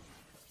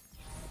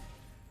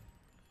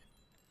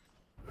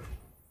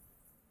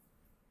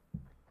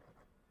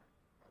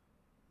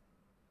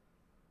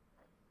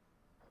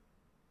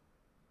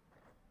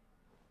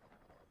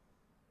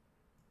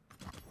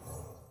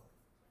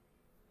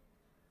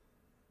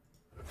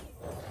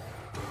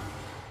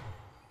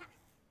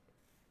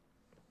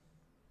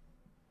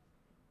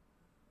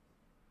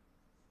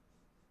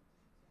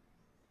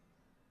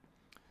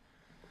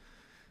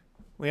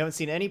 We haven't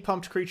seen any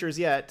pumped creatures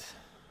yet.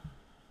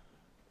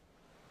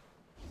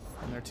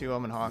 And they're 2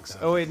 Omen Hawks.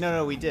 Oh, wait,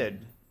 no, we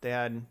did. They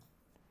had...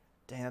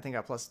 Dang, that thing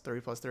got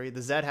 +3/+3.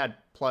 The Zed had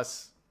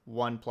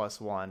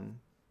 +1/+1.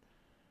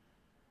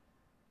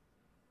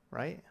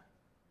 Right?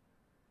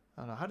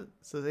 I don't know. How did...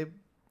 So they...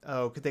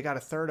 Oh, because they got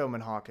a 3rd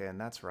Omen Hawk in.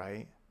 That's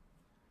right.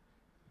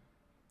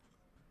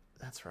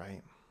 That's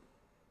right.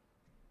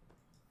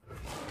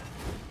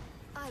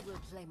 I will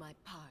play my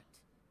part.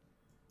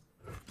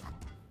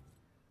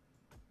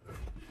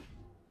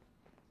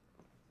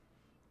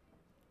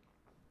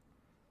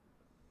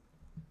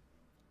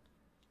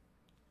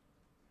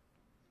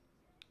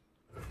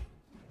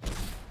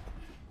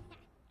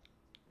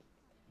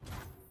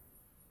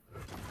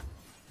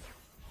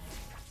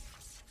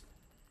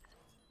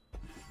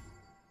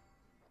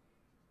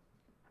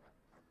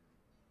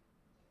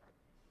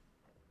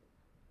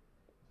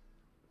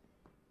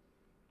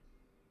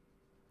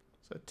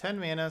 So 10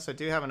 mana, so I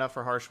do have enough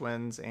for Harsh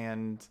Winds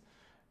and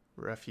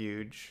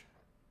Refuge.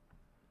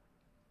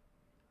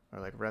 Or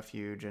like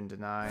Refuge and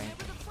Deny.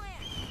 Remember the plan.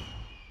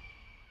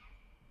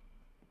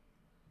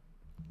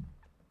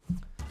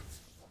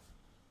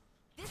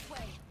 This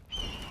way.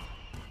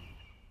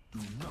 Do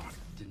not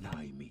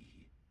deny me.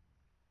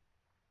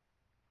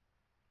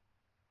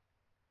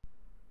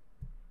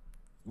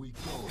 We go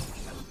as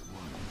one.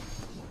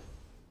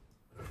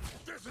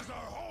 This is our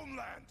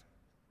homeland.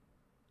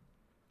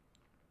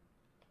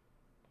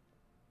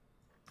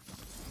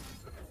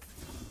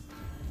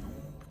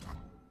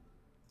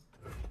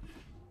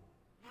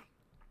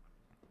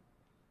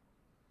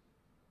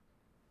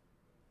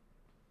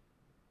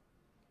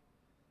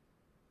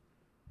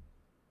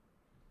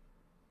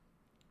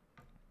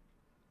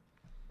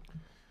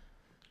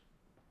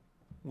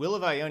 Will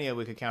of Ionia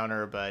we could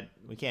counter, but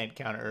we can't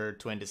counter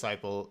Twin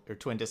Disciple or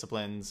Twin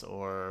Disciplines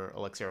or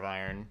Elixir of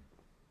Iron.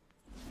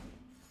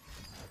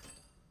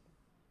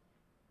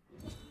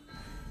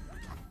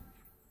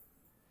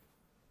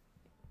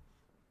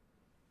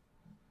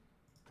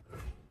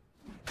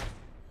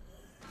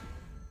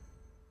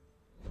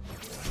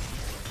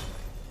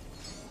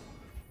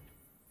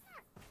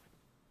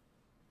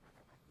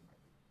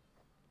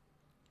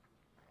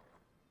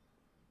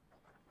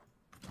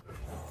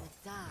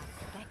 The dark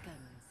beckons.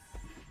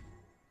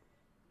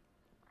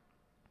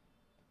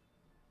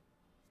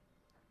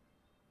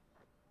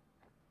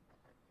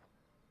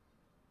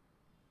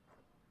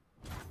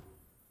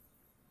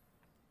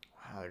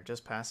 Wow, they're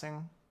just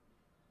passing?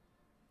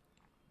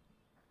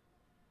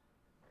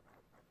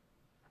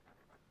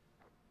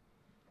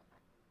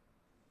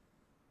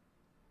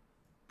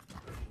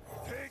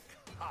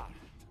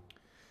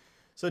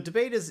 So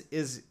debate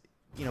is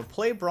you know,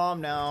 play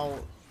Braum now,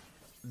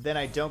 then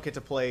I don't get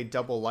to play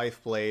double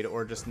Life Blade,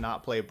 or just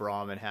not play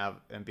Braum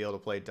and be able to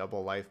play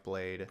double Life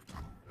Blade.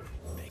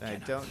 And I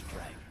don't.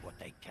 What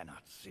they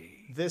cannot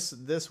see.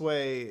 This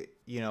way,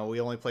 you know,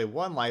 we only play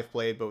one Life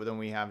Blade, but then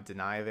we have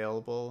Deny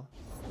available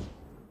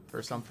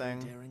for something.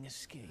 Daring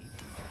escape.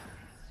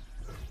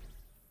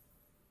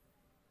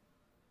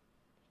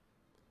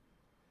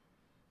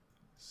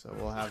 So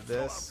we'll have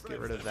this, get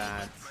rid of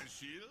that,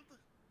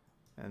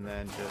 and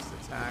then just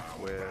attack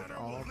with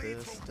all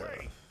this stuff.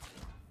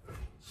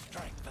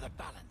 Strength for the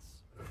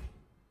balance.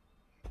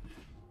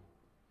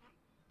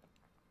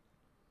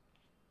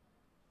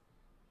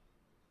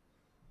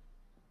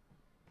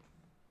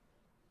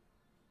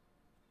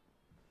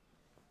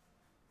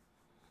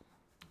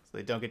 So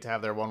they don't get to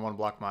have their 1/1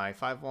 block my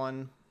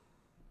 5/1.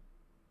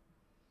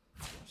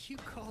 You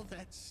call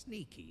that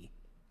sneaky?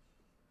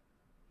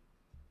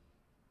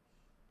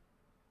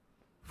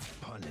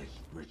 Punish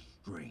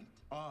restraint.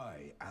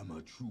 I am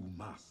a true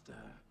master.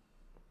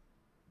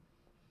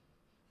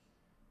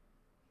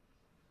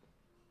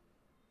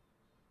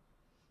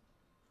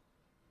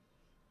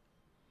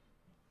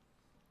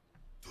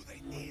 Do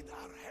they need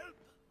our help?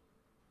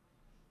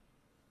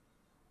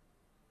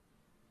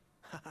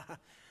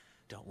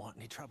 Don't want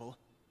any trouble.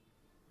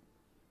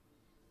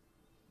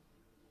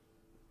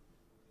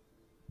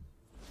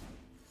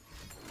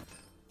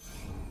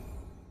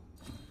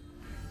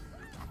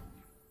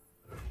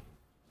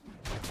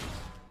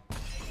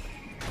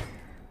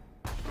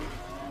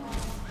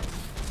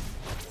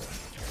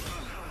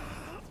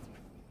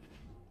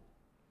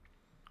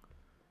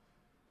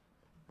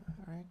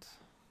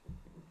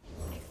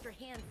 Extra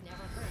hands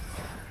never hurt.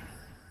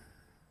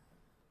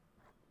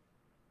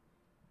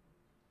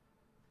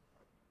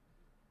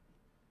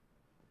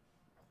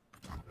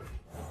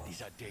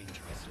 These are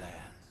dangerous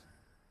lands.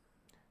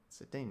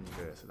 It's a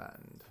dangerous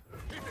land.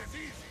 It is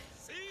easy,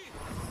 see?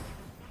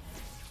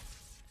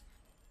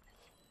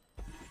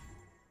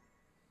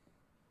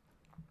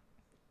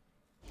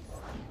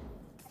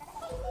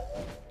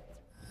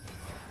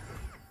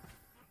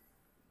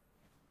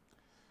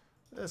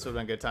 This would have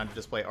been a good time to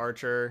just play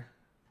Archer,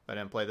 if I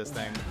didn't play this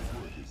thing.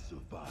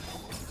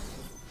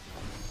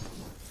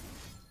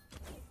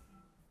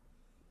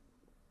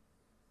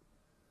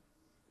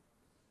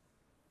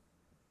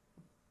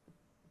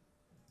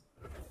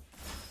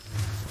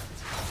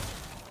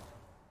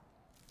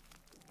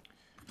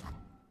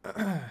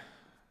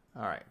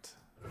 Alright.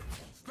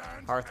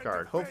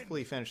 Hearthguard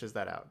hopefully finishes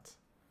that out.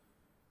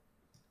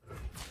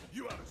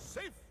 You are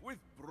safe with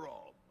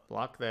Braum.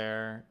 Block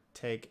there,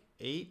 take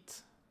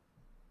 8.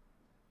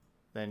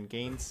 Then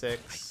gain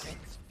 6.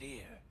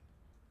 Fear.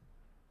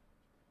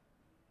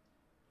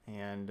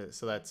 And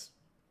so that's,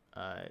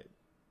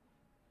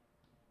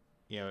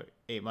 you know,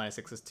 8 minus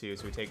 6 is 2,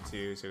 so we take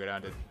 2, so we go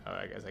down to, oh,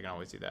 I guess I can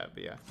always do that,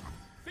 but yeah.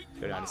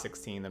 Go down to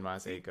 16, then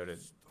minus 8, so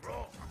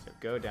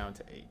go down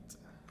to 8.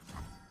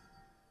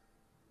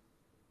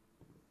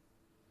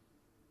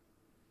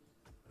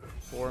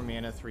 Four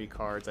mana, 3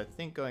 cards. I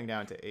think going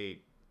down to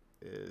 8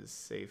 is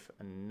safe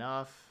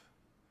enough.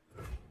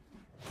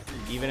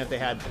 Even if they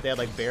had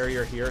like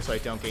barrier here, so I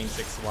don't gain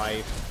 6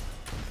 life,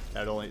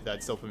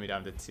 that'd still put me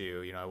down to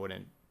 2. You know, I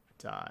wouldn't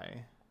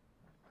die.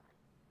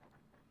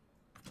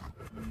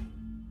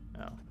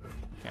 Oh,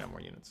 can't have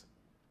more units.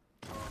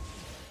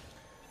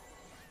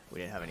 We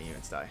didn't have any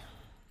units die.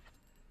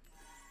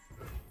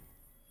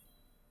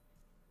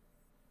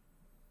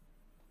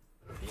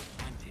 The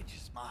advantage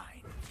is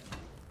mine.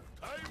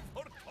 Time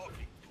for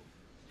talking.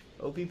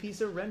 OPP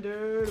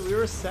surrendered. We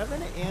were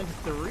 7 and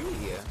 3.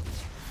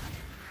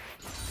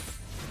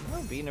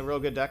 Oh, beating a real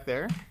good deck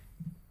there.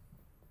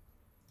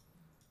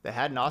 They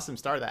had an awesome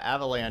start. The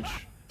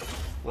Avalanche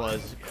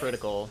was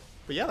critical.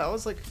 But yeah, that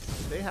was like,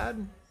 they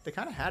kind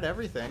of had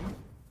everything.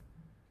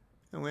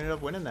 And we ended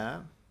up winning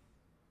that.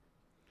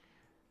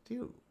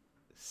 Dude,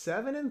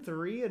 7 and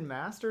 3 in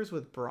Masters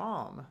with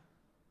Braum.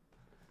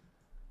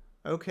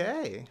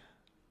 Okay.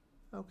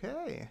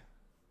 Okay.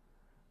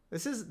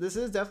 This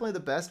is definitely the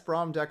best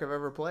Braum deck I've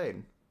ever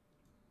played.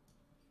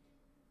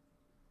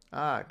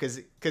 Ah,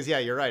 cause yeah,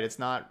 you're right. It's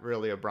not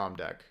really a Braum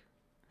deck.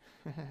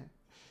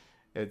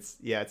 It's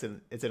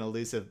an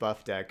elusive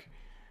buff deck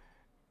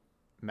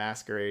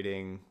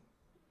masquerading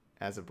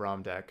as a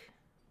Braum deck.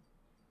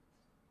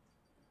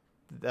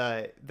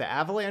 The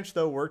Avalanche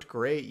though worked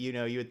great. You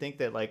know, you would think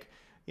that like,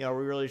 you know,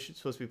 we're really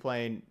supposed to be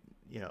playing,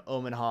 you know,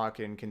 Omen Hawk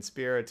and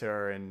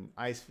Conspirator and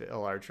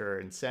Icefield Archer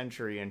and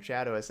Sentry and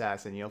Shadow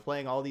Assassin, you know,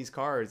 playing all these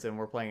cards, and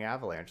we're playing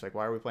Avalanche. Like,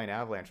 why are we playing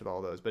Avalanche with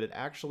all those? But it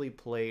actually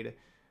played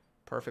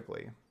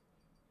perfectly.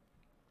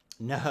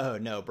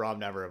 No, Braum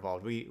never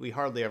evolved. We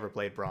hardly ever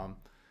played Braum.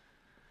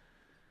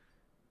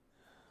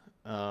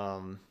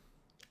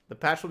 The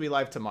patch will be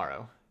live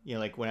tomorrow. You know,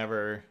 like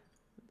whenever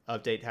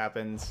update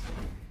happens,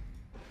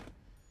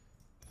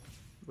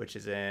 which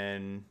is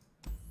in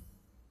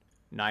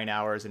 9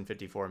 hours and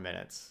 54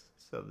 minutes.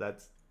 So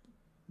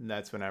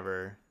that's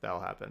whenever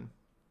that'll happen.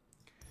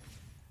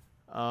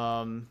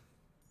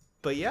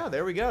 But yeah,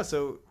 there we go.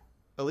 So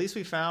at least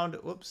we found,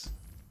 whoops.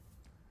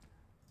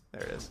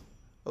 There it is.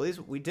 At least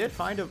we did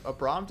find a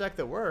Braum deck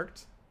that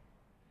worked.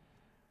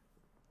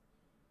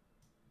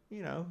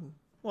 You know,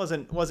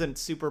 wasn't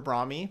super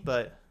Brahmy,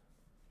 but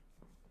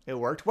it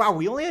worked. Wow,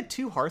 we only had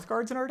 2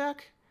 Hearthguards in our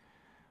deck?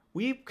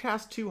 We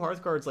cast 2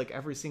 Hearthguards like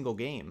every single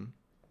game.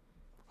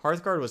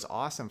 Hearthguard was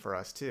awesome for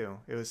us too.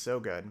 It was so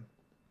good.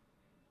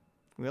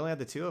 We only had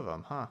the 2 of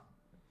them, huh?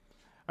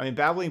 I mean,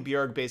 Babbling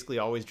Bjerg basically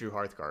always drew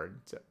Hearthguard.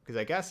 Because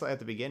I guess at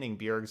the beginning,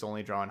 Bjerg's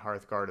only drawn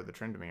Hearthguard of the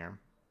Tryndamere.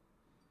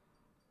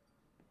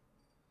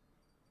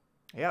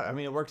 Yeah, I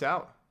mean, it worked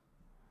out.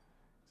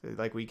 So,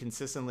 like, we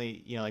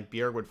consistently, you know, like,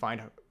 Bjerg would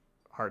find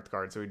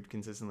Hearthguard, so we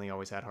consistently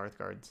always had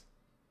Hearthguards.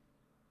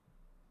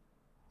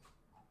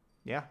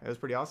 Yeah, it was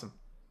pretty awesome.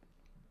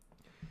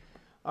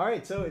 All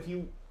right, so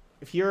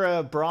if you're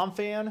a Braum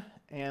fan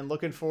and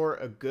looking for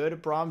a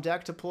good Braum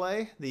deck to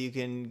play that you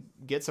can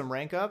get some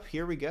rank up,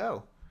 here we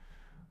go.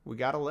 We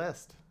got a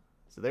list.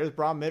 So there's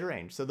Braum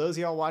Midrange. So those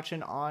of y'all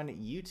watching on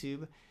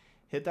YouTube,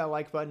 hit that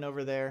like button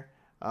over there.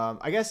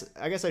 I guess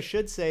I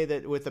should say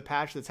that with the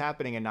patch that's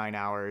happening in 9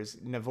 hours,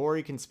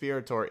 Navori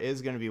Conspirator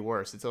is going to be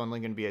worse. It's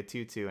only going to be a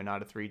 2/2 and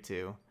not a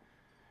 3/2.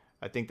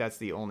 I think that's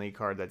the only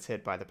card that's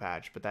hit by the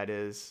patch, but that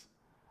is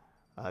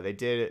they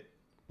did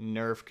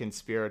nerf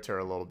Conspirator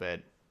a little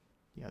bit.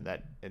 You know,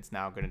 that it's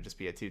now going to just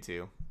be a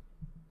 2/2.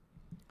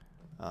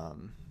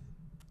 So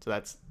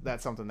that's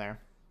something there.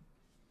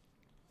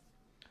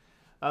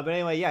 But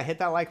anyway, yeah, hit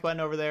that like button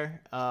over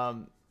there.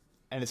 And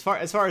as far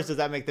as does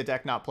that make the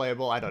deck not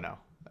playable? I don't know.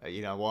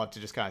 You know, we'll have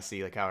to just kind of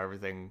see like how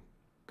everything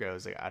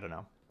goes. Like, I don't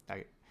know.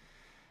 I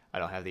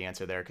don't have the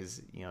answer there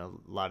because, you know,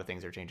 a lot of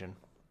things are changing.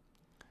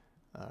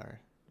 Or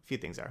a few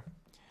things are.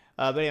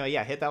 But anyway,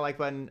 yeah, hit that like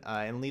button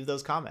and leave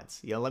those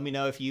comments. You know, let me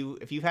know if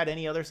you've had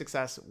any other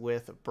success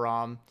with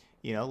Braum.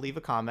 You know, leave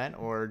a comment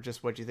or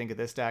just what you think of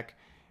this deck.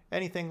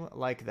 Anything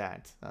like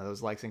that.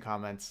 Those likes and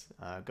comments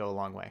go a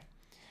long way.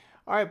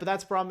 All right, but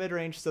that's Braum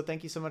Midrange, so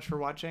thank you so much for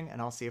watching,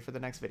 and I'll see you for the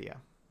next video.